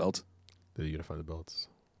unify the belts? Do they unify the belts?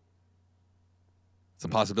 It's a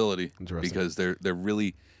possibility because they're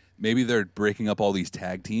really maybe they're breaking up all these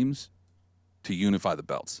tag teams to unify the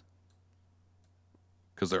belts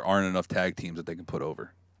because there aren't enough tag teams that they can put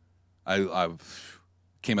over. I've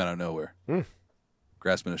came out of nowhere,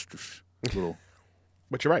 grasping a little.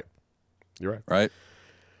 But you're right. You're right. Right?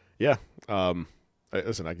 Yeah.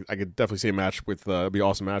 Listen, I could definitely see a match with it'd be an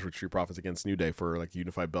awesome match with Street Profits against New Day for like a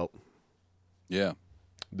unified belt. Yeah.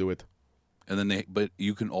 Do it. And then but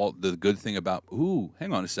you can the good thing about,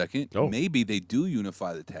 hang on a second. Oh. Maybe they do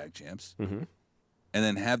unify the tag champs and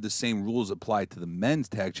then have the same rules apply to the men's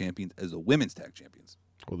tag champions as the women's tag champions.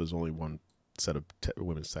 Well, there's only one set of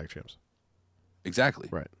women's tag champs. Exactly.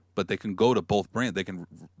 Right. But they can go to both brands. They can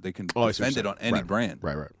defend it on any brand.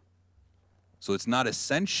 Right. So it's not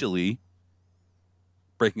essentially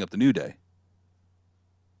breaking up the New Day.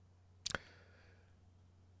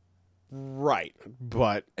 Right,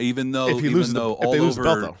 but even though if they lose the belt,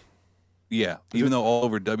 though, yeah, even though all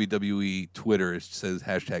over WWE Twitter it says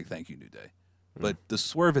 #thank you New Day, but the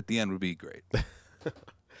swerve at the end would be great.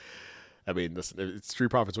 I mean, listen, Street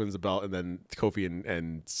Profits wins the belt, and then Kofi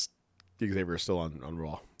and Xavier are still on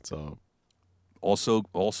Raw. So also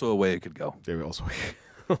a way it could go. Also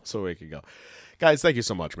a way it could go. Guys, thank you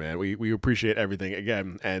so much, man. We appreciate everything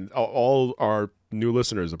again, and all our new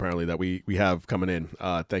listeners apparently that we have coming in.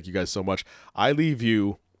 Thank you guys so much. I leave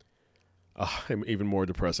you. I'm even more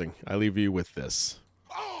depressing. I leave you with this.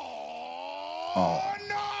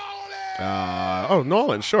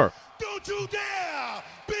 Nolan, sure. Don't you dare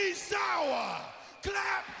be sour.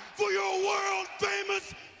 Clap for your world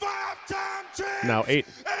famous 5-time champ. Now 8.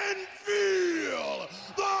 And feel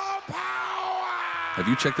the power. Have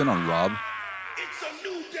you checked in on Rob? It's a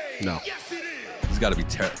new day. No. Yes, it is. He's got to be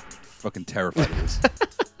fucking terrified of this.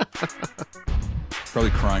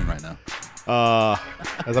 Probably crying right now.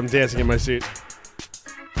 As I'm dancing in my seat.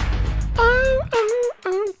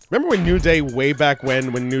 Remember when New Day, way back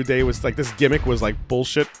when New Day was like, this gimmick was like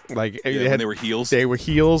bullshit? Like when they were heels? They were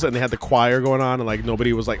heels, and they had the choir going on, and like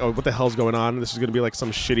nobody was like, oh, what the hell's going on? This is going to be like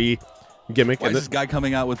some shitty gimmick. Why is this guy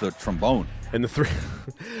coming out with a trombone? And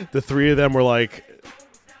the three of them were like,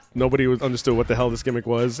 nobody understood what the hell this gimmick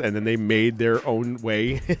was, and then they made their own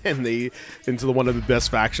way, and they into one of the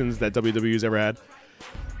best factions that WWE's ever had.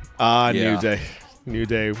 Yeah. New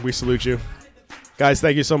Day, we salute you. Guys,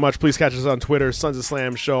 thank you so much. Please catch us on Twitter, Sons of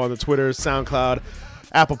Slam Show on the Twitter, SoundCloud,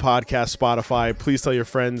 Apple Podcasts, Spotify. Please tell your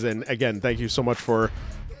friends, and again, thank you so much for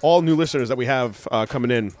all new listeners that we have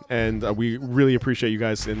coming in, and we really appreciate you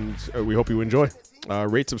guys, and we hope you enjoy.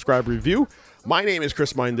 Rate, subscribe, review. My name is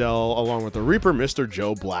Chris Mindell, along with the Reaper, Mr.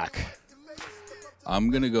 Joe Black.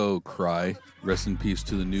 I'm going to go cry. Rest in peace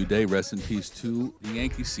to the New Day. Rest in peace to the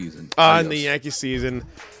Yankee season. And the Yankee season.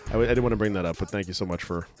 I didn't want to bring that up, but thank you so much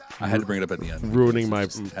for... I had to bring it up at the end. Ruining my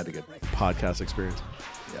had to get podcast experience.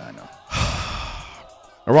 Yeah, I know.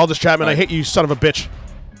 Araldus Chapman, I hate you, son of a bitch.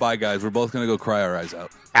 Bye, guys. We're both going to go cry our eyes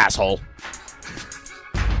out. Asshole.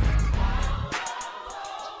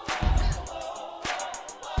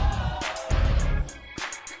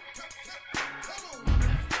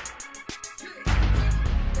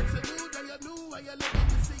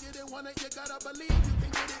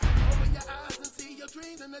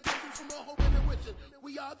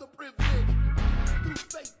 We are the privileged. Through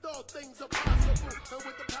faith, all things are possible. And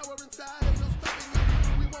with the power inside, ain't no stopping you.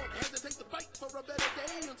 We won't hesitate to fight for a better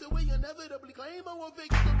day until we inevitably claim our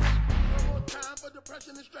victory. No more time for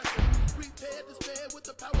depression and stress. Prepare to despair with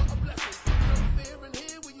the power of blessing. No fear in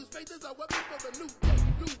here, we use faith as our weapon for the new day,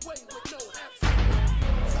 new way with no half second.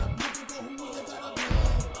 Stop looking for who we gotta be.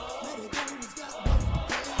 Let it go, it's got one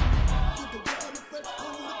thing. Give the world a fresh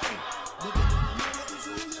cold thing. Look at the mirror and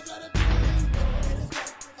see who you gotta be.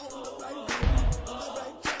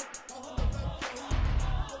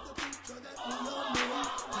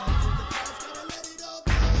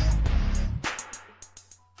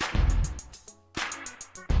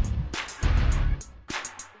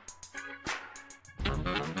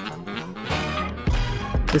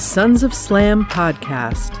 the Sons of Slam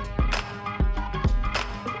podcast.